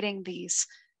creating these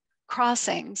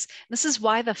crossings. This is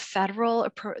why the federal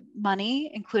money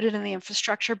included in the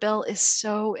infrastructure bill is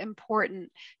so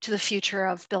important to the future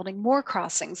of building more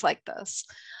crossings like this.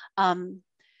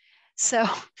 So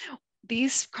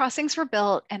these crossings were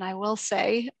built, and I will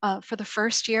say for the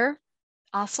first year,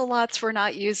 ocelots were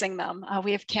not using them.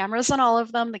 We have cameras on all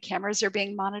of them. The cameras are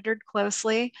being monitored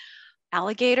closely.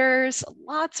 Alligators,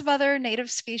 lots of other native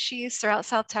species throughout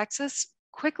South Texas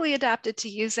quickly adapted to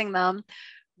using them.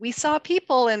 We saw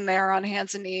people in there on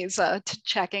hands and knees to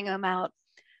checking them out.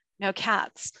 No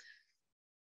cats.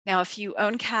 Now, if you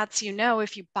own cats, you know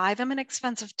if you buy them an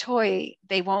expensive toy,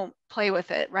 they won't play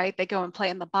with it, right? They go and play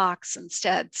in the box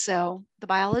instead. So the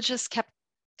biologists kept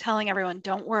telling everyone,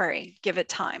 don't worry, give it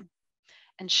time.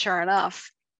 And sure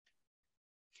enough,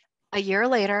 a year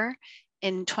later,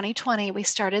 in 2020, we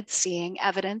started seeing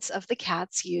evidence of the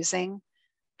cats using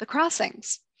the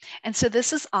crossings. And so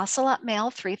this is ocelot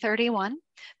male 331.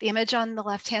 The image on the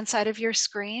left-hand side of your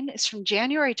screen is from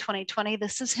January 2020.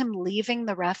 This is him leaving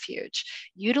the refuge,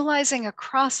 utilizing a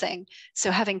crossing,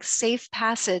 so having safe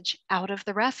passage out of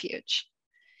the refuge.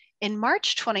 In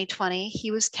March 2020,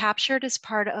 he was captured as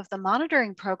part of the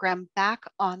monitoring program back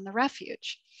on the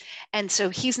refuge. And so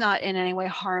he's not in any way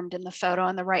harmed in the photo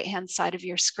on the right-hand side of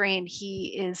your screen.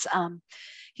 He is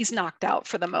he's knocked out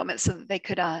for the moment so that they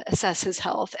could assess his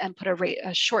health and put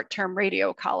a short-term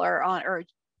radio collar on, or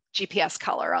GPS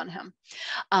collar on him.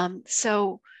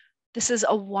 So this is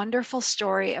a wonderful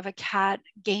story of a cat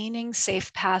gaining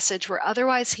safe passage where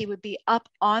otherwise he would be up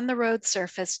on the road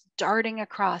surface, darting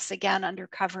across, again under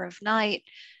cover of night,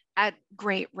 at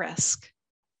great risk.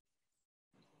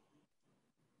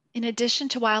 In addition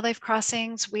to wildlife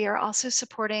crossings, we are also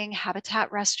supporting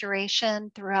habitat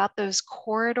restoration throughout those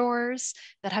corridors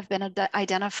that have been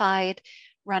identified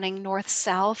running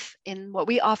north-south in what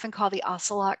we often call the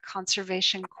Ocelot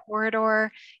Conservation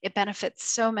Corridor. It benefits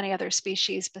so many other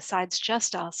species besides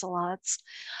just ocelots.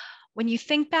 When you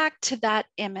think back to that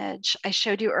image I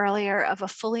showed you earlier of a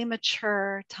fully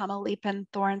mature Tamaulipan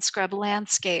thorn scrub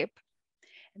landscape,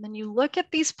 and then you look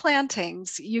at these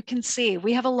plantings, you can see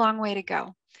we have a long way to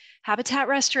go. Habitat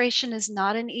restoration is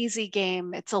not an easy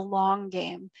game, it's a long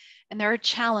game. And there are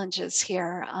challenges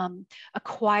here.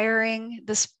 Acquiring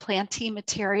this plantee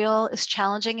material is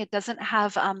challenging. It doesn't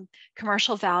have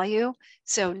commercial value,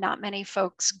 so not many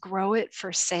folks grow it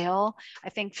for sale. I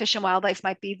think Fish and Wildlife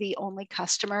might be the only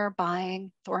customer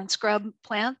buying thorn scrub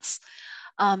plants.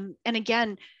 And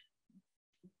again,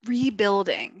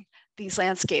 rebuilding these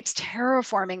landscapes,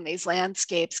 terraforming these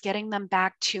landscapes, getting them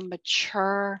back to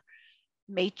mature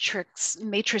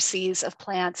matrices of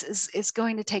plants is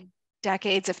going to take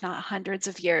decades, if not hundreds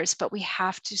of years, but we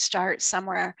have to start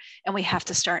somewhere and we have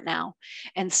to start now.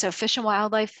 And so Fish and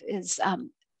Wildlife is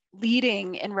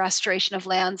leading in restoration of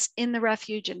lands in the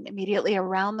refuge and immediately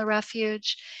around the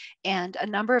refuge. And a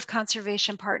number of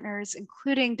conservation partners,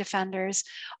 including defenders,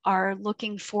 are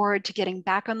looking forward to getting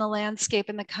back on the landscape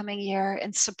in the coming year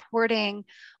and supporting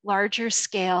larger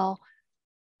scale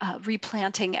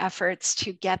replanting efforts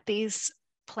to get these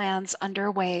plans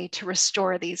underway to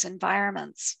restore these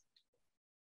environments.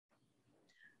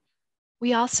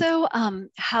 We also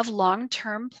have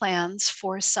long-term plans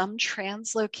for some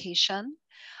translocation.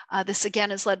 This again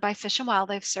is led by Fish and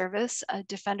Wildlife Service.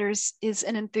 Defenders is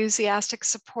an enthusiastic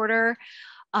supporter.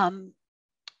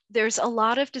 There's a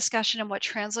lot of discussion on what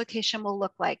translocation will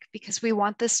look like because we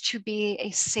want this to be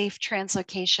a safe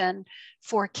translocation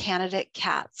for candidate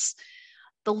cats.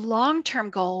 The long-term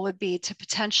goal would be to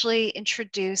potentially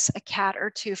introduce a cat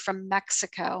or two from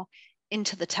Mexico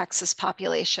into the Texas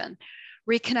population.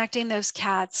 Reconnecting those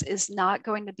cats is not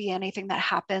going to be anything that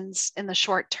happens in the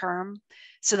short term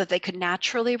so that they could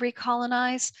naturally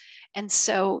recolonize. And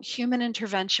so human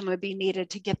intervention would be needed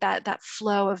to get that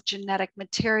flow of genetic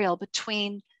material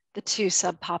between the two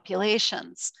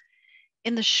subpopulations.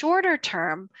 In the shorter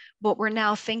term, what we're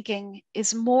now thinking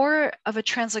is more of a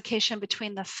translocation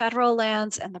between the federal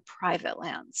lands and the private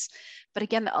lands. But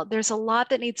again, there's a lot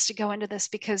that needs to go into this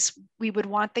because we would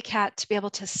want the cat to be able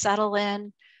to settle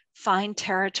in, find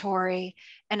territory,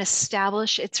 and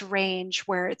establish its range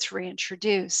where it's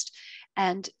reintroduced.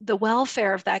 And the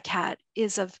welfare of that cat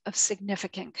is of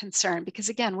significant concern because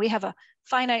again, we have a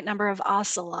finite number of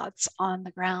ocelots on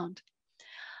the ground.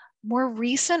 More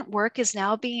recent work is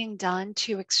now being done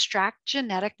to extract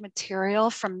genetic material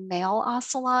from male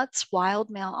ocelots, wild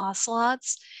male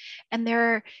ocelots. And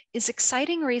there is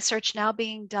exciting research now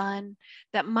being done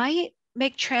that might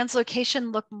make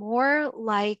translocation look more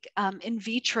like in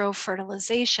vitro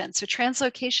fertilization. So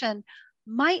translocation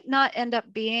might not end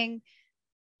up being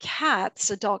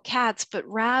cats, adult cats, but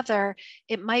rather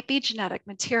it might be genetic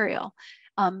material.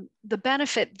 The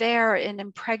benefit there in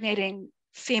impregnating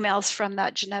females from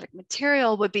that genetic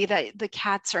material would be that the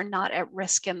cats are not at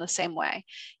risk in the same way.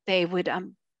 They would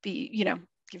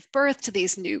give birth to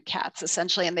these new cats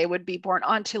essentially, and they would be born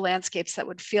onto landscapes that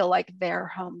would feel like their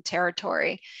home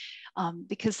territory.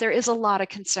 Because there is a lot of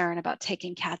concern about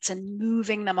taking cats and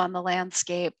moving them on the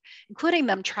landscape, including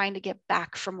them trying to get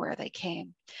back from where they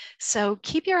came. So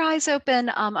keep your eyes open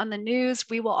on the news.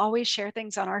 We will always share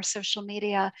things on our social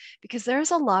media because there's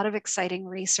a lot of exciting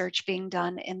research being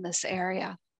done in this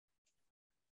area.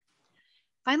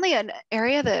 Finally, an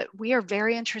area that we are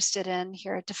very interested in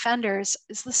here at Defenders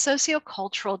is the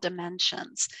sociocultural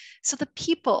dimensions. So the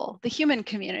people, the human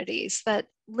communities that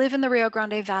live in the Rio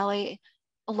Grande Valley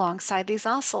alongside these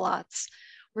ocelots.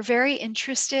 We're very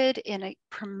interested in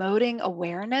promoting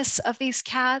awareness of these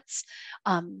cats.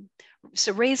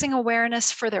 So raising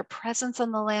awareness for their presence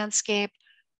on the landscape,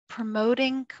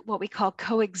 promoting what we call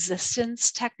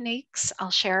coexistence techniques.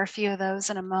 I'll share a few of those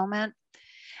in a moment.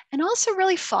 And also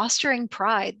really fostering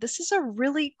pride. This is a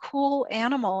really cool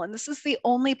animal, and this is the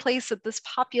only place that this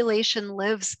population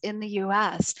lives in the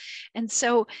US. And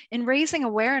so in raising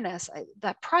awareness,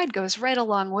 that pride goes right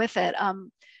along with it.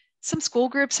 Some school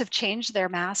groups have changed their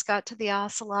mascot to the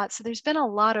ocelot. So there's been a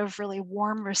lot of really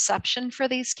warm reception for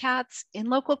these cats in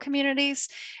local communities.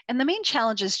 And the main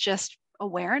challenge is just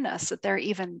awareness that they're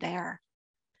even there.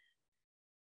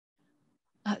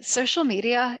 Social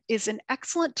media is an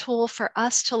excellent tool for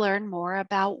us to learn more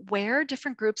about where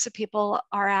different groups of people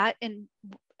are at and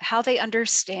how they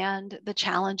understand the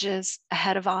challenges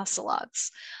ahead of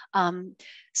ocelots.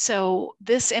 So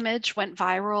this image went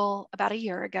viral about a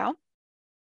year ago.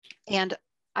 And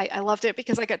I loved it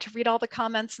because I got to read all the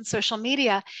comments in social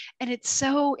media. And it's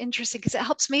so interesting because it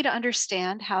helps me to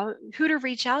understand who to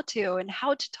reach out to and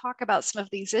how to talk about some of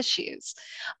these issues.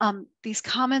 These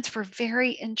comments were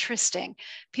very interesting.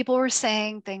 People were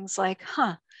saying things like,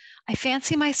 I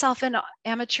fancy myself an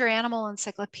amateur animal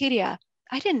encyclopedia.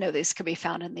 I didn't know these could be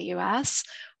found in the US.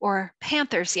 Or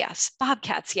panthers, yes.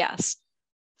 Bobcats, yes.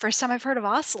 First time I've heard of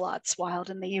ocelots wild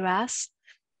in the US.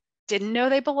 Didn't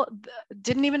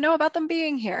even know about them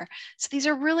being here. So these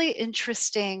are really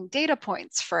interesting data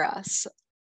points for us.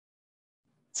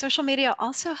 Social media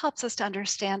also helps us to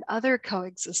understand other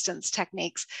coexistence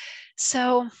techniques.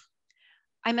 So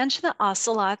I mentioned that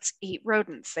ocelots eat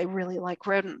rodents. They really like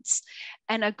rodents.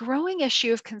 And a growing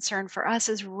issue of concern for us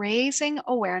is raising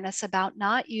awareness about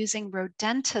not using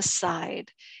rodenticide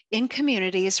in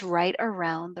communities right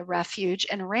around the refuge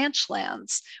and ranch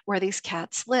lands where these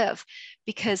cats live.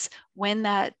 Because when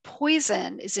that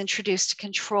poison is introduced to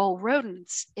control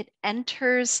rodents, it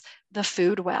enters the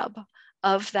food web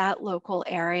of that local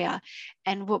area.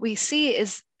 And what we see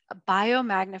is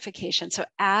biomagnification. So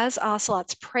as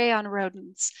ocelots prey on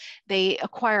rodents, they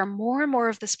acquire more and more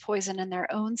of this poison in their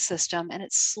own system, and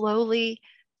it slowly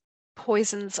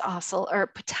poisons or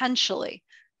potentially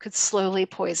could slowly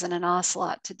poison an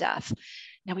ocelot to death.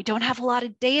 Now, we don't have a lot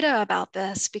of data about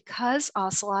this because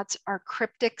ocelots are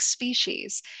cryptic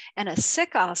species, and a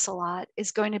sick ocelot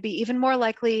is going to be even more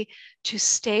likely to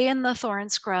stay in the thorn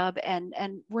scrub, and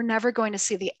we're never going to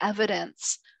see the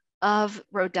evidence of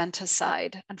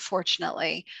rodenticide,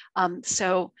 unfortunately.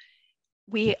 So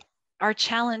our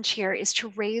challenge here is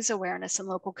to raise awareness in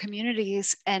local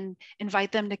communities and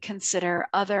invite them to consider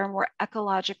other more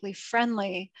ecologically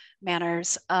friendly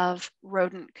manners of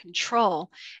rodent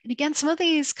control. And again, some of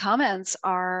these comments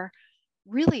are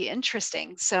really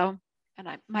interesting. So, and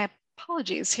my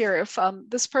apologies here if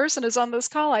this person is on this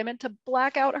call. I meant to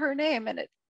black out her name and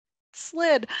it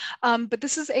slid. But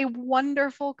this is a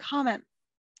wonderful comment.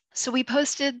 So we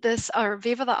posted this, or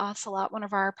Viva the Ocelot, one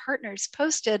of our partners,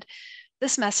 posted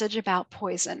this message about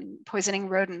poisoning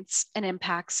rodents and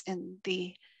impacts in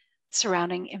the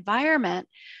surrounding environment.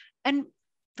 And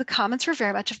the comments were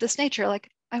very much of this nature.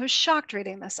 Like, I was shocked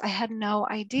reading this. I had no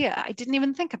idea. I didn't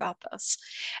even think about this.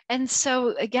 And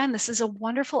so again, this is a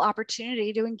wonderful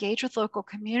opportunity to engage with local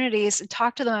communities and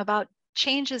talk to them about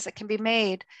changes that can be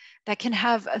made that can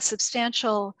have a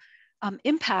substantial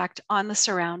impact on the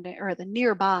surrounding or the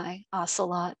nearby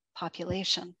ocelot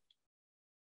population.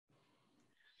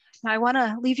 Now, I want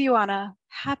to leave you on a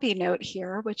happy note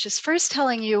here, which is first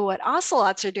telling you what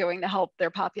ocelots are doing to help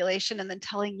their population and then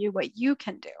telling you what you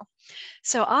can do.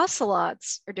 So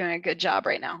ocelots are doing a good job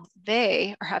right now.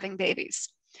 They are having babies.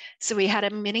 So we had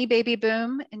a mini baby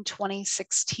boom in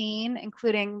 2016,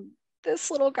 including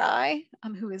this little guy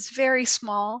who is very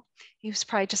small. He was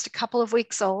probably just a couple of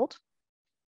weeks old.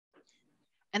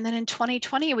 And then in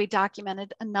 2020, we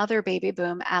documented another baby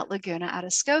boom at Laguna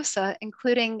Atascosa,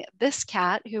 including this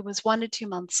cat who was 1 to 2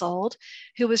 months old,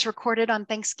 who was recorded on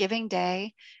Thanksgiving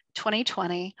Day,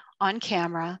 2020 on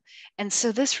camera. And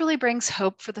so this really brings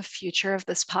hope for the future of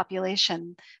this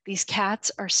population. These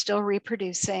cats are still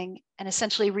reproducing and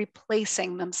essentially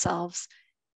replacing themselves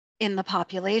in the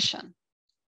population.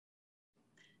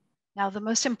 Now, the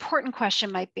most important question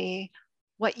might be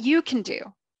what you can do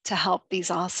to help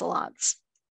these ocelots.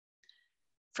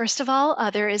 First of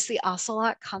all, there is the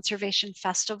Ocelot Conservation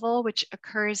Festival, which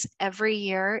occurs every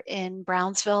year in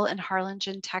Brownsville and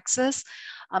Harlingen, Texas.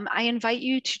 I invite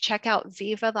you to check out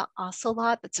Viva the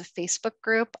Ocelot. That's a Facebook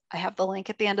group. I have the link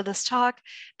at the end of this talk.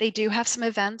 They do have some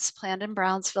events planned in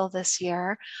Brownsville this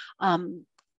year.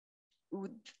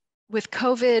 With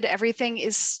COVID, everything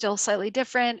is still slightly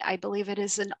different. I believe it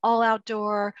is an all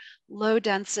outdoor, low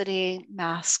density,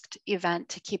 masked event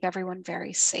to keep everyone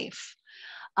very safe.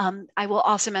 I will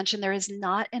also mention there is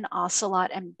not an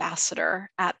ocelot ambassador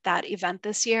at that event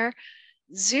this year.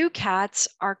 Zoo cats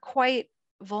are quite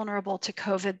vulnerable to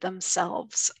COVID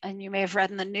themselves. And you may have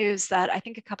read in the news that I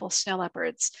think a couple of snow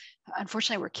leopards,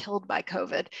 unfortunately, were killed by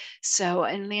COVID. So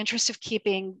in the interest of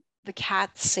keeping the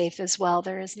cats safe as well,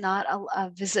 there is not a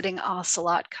visiting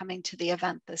ocelot coming to the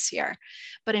event this year.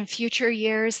 But in future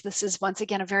years, this is once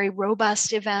again a very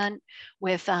robust event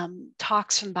with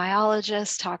talks from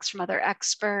biologists, talks from other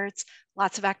experts,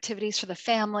 lots of activities for the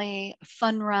family, a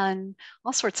fun run,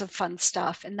 all sorts of fun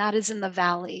stuff. And that is in the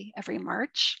Valley every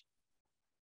March.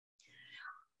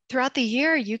 Throughout the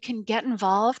year, you can get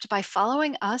involved by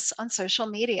following us on social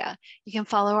media. You can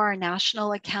follow our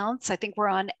national accounts. I think we're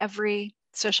on every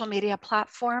social media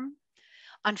platform.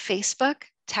 On Facebook,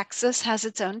 Texas has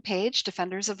its own page,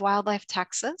 Defenders of Wildlife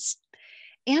Texas.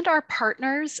 And our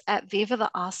partners at Viva the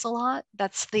Ocelot,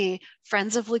 that's the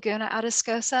Friends of Laguna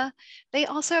Atascosa, they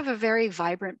also have a very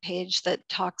vibrant page that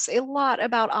talks a lot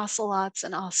about ocelots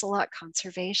and ocelot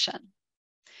conservation.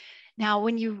 Now,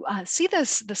 when you see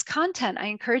this content, I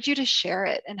encourage you to share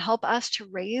it and help us to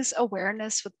raise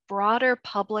awareness with broader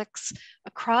publics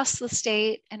across the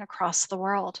state and across the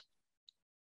world.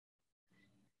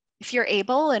 If you're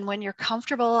able and when you're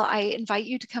comfortable, I invite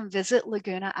you to come visit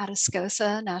Laguna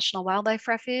Atascosa National Wildlife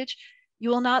Refuge. You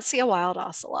will not see a wild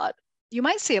ocelot. You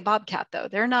might see a bobcat though,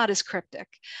 they're not as cryptic.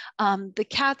 The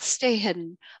cats stay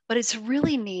hidden, but it's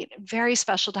really neat, very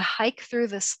special to hike through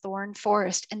this thorn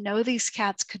forest and know these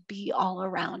cats could be all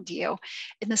around you.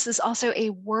 And this is also a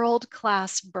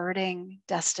world-class birding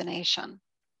destination.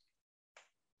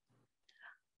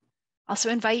 Also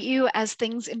invite you, as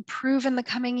things improve in the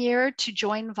coming year, to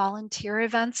join volunteer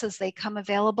events as they come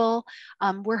available.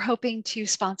 We're hoping to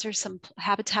sponsor some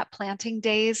habitat planting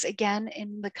days again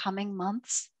in the coming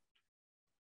months.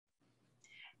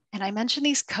 And I mentioned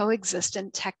these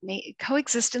coexistence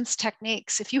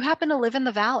techniques. If you happen to live in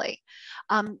the Valley,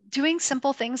 doing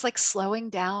simple things like slowing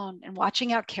down and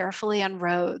watching out carefully on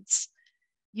roads,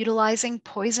 utilizing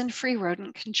poison-free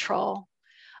rodent control,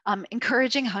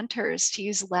 encouraging hunters to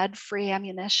use lead-free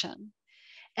ammunition,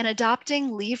 and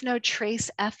adopting leave no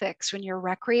trace ethics when you're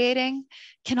recreating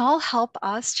can all help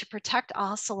us to protect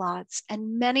ocelots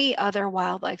and many other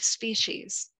wildlife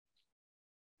species.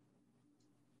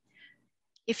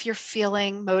 If you're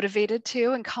feeling motivated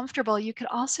to and comfortable, you could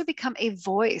also become a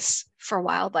voice for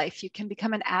wildlife. You can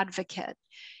become an advocate.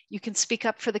 You can speak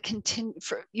up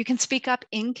you can speak up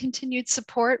in continued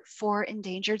support for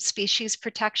endangered species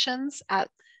protections at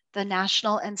the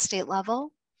national and state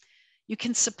level. You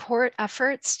can support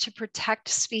efforts to protect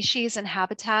species and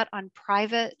habitat on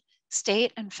private,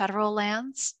 state, and federal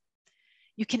lands.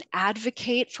 You can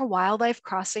advocate for wildlife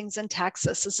crossings in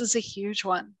Texas. This is a huge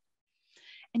one.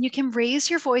 And you can raise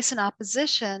your voice in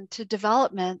opposition to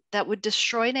development that would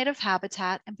destroy native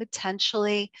habitat and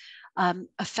potentially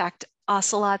affect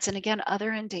ocelots and again,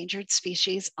 other endangered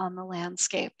species on the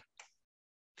landscape.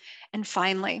 And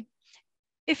finally,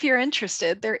 if you're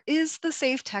interested, there is the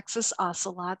Safe Texas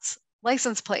Ocelots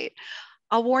license plate.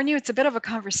 I'll warn you, it's a bit of a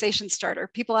conversation starter.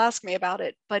 People ask me about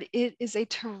it, but it is a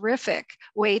terrific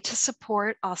way to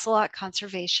support ocelot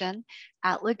conservation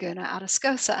at Laguna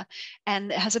Atascosa.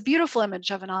 And it has a beautiful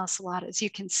image of an ocelot, as you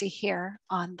can see here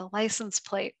on the license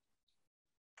plate.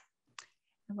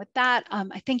 And with that,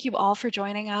 I thank you all for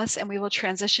joining us, and we will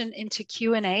transition into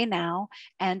Q&A now.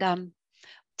 And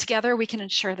together we can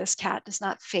ensure this cat does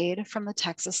not fade from the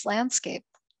Texas landscape.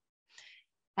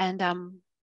 And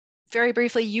very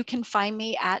briefly, you can find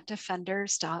me at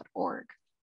defenders.org.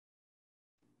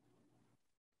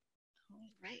 All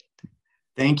right.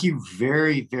 Thank you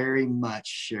very, very much,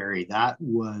 Sherry. That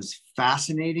was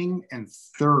fascinating and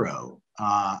thorough.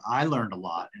 I learned a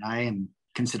lot, and I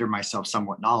consider myself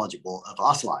somewhat knowledgeable of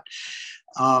Ocelot.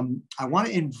 I want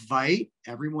to invite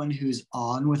everyone who's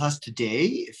on with us today.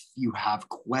 If you have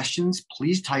questions,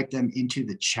 please type them into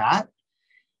the chat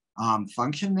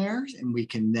function there, and we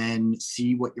can then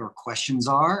see what your questions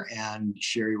are, and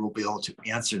Sherry will be able to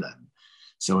answer them.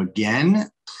 So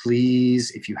again, please,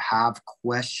 if you have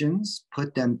questions,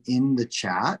 put them in the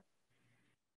chat.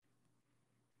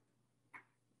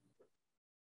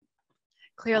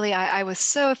 Clearly, I was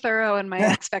so thorough in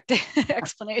my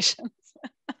explanations.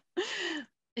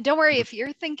 And don't worry, if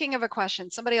you're thinking of a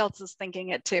question, somebody else is thinking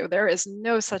it too. There is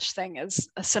no such thing as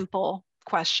a simple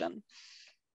question.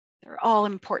 They're all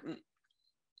important.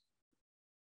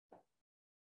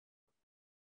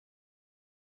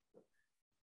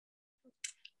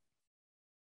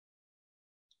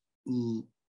 I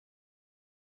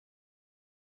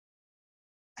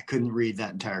couldn't read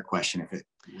that entire question if it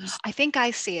was. I think I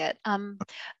see it.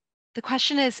 The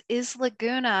question is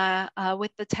Laguna with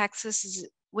the Texas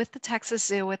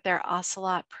Zoo with their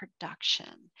ocelot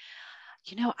production?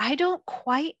 I don't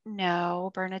quite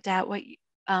know, Bernadette, what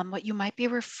you might be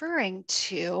referring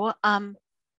to.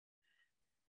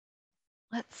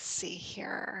 Let's see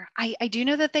here. I do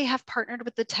know that they have partnered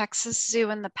with the Texas Zoo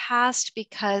in the past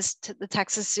because the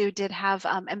Texas Zoo did have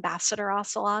ambassador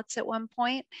ocelots at one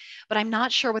point, but I'm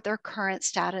not sure what their current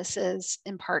status is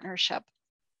in partnership.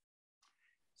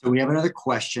 So we have another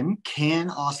question. Can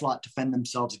ocelot defend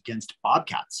themselves against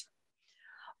bobcats?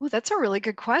 Oh, that's a really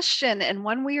good question, and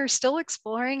one we are still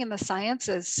exploring in the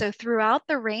sciences. So throughout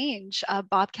the range,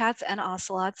 bobcats and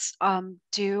ocelots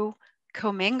do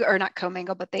commingle, or not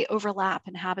commingle, but they overlap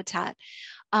in habitat.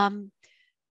 Um,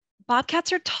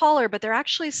 Bobcats are taller, but they're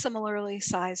actually similarly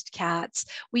sized cats.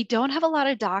 We don't have a lot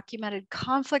of documented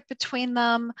conflict between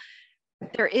them.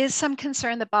 There is some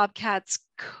concern that bobcats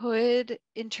could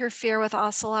interfere with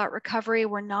ocelot recovery.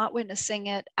 We're not witnessing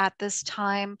it at this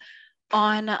time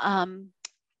on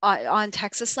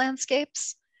Texas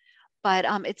landscapes, but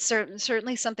it's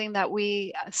certainly something that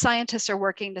we scientists are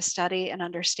working to study and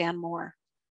understand more.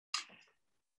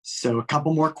 So a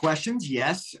couple more questions.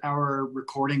 Yes, our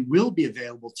recording will be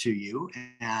available to you,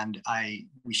 and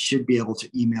we should be able to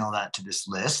email that to this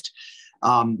list.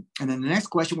 And then the next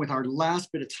question, with our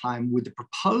last bit of time, would the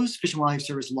proposed Fish and Wildlife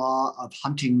Service law of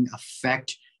hunting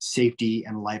affect safety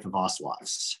and life of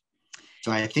ocelots?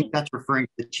 So I think that's referring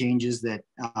to the changes that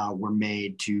were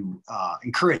made to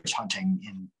encourage hunting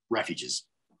in refuges.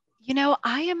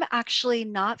 I am actually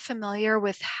not familiar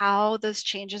with how those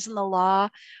changes in the law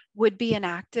would be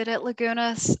enacted at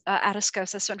Laguna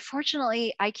Atascosa. So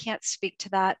unfortunately, I can't speak to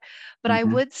that. But I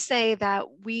would say that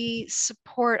we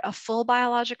support a full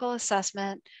biological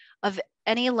assessment of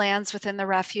any lands within the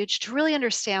refuge to really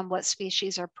understand what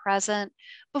species are present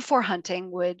before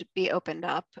hunting would be opened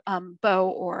up, bow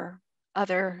or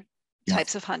other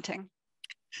types of hunting.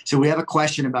 So we have a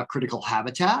question about critical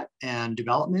habitat and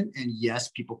development. And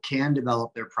yes, people can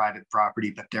develop their private property,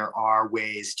 but there are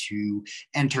ways to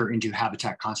enter into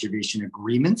habitat conservation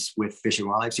agreements with Fish and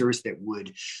Wildlife Service that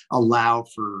would allow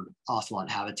for ocelot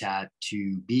habitat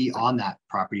to be on that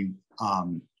property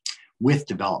with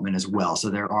development as well. So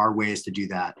there are ways to do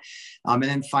that. And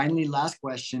then finally, last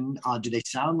question, do they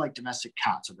sound like domestic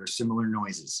cats? Are there similar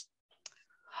noises?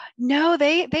 No,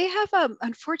 they have,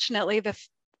 unfortunately, the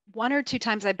one or two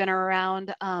times I've been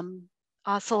around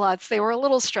ocelots, they were a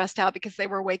little stressed out because they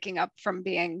were waking up from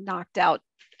being knocked out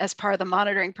as part of the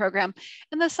monitoring program.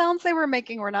 And the sounds they were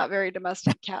making were not very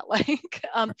domestic cat-like.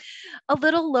 A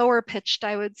little lower pitched,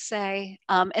 I would say.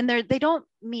 And they don't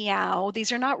meow.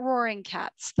 These are not roaring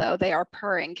cats, though. They are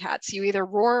purring cats. You either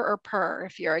roar or purr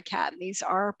if you're a cat. And these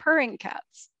are purring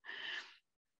cats.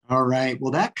 All right.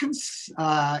 Well, that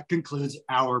concludes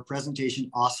our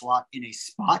presentation, Ocelot in a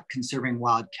Spot, Conserving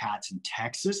Wild Cats in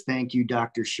Texas. Thank you,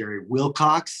 Dr. Sharon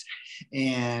Wilcox.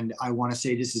 And I want to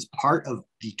say this is part of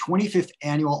the 25th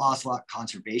Annual Ocelot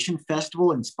Conservation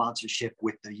Festival in sponsorship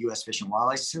with the U.S. Fish and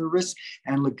Wildlife Service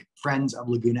and Friends of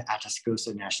Laguna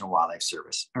Atascosa National Wildlife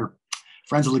Service, or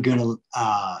Friends of Laguna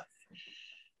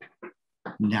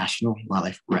National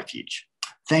Wildlife Refuge.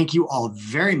 Thank you all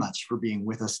very much for being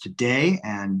with us today,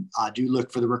 and do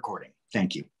look for the recording.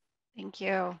 Thank you. Thank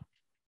you.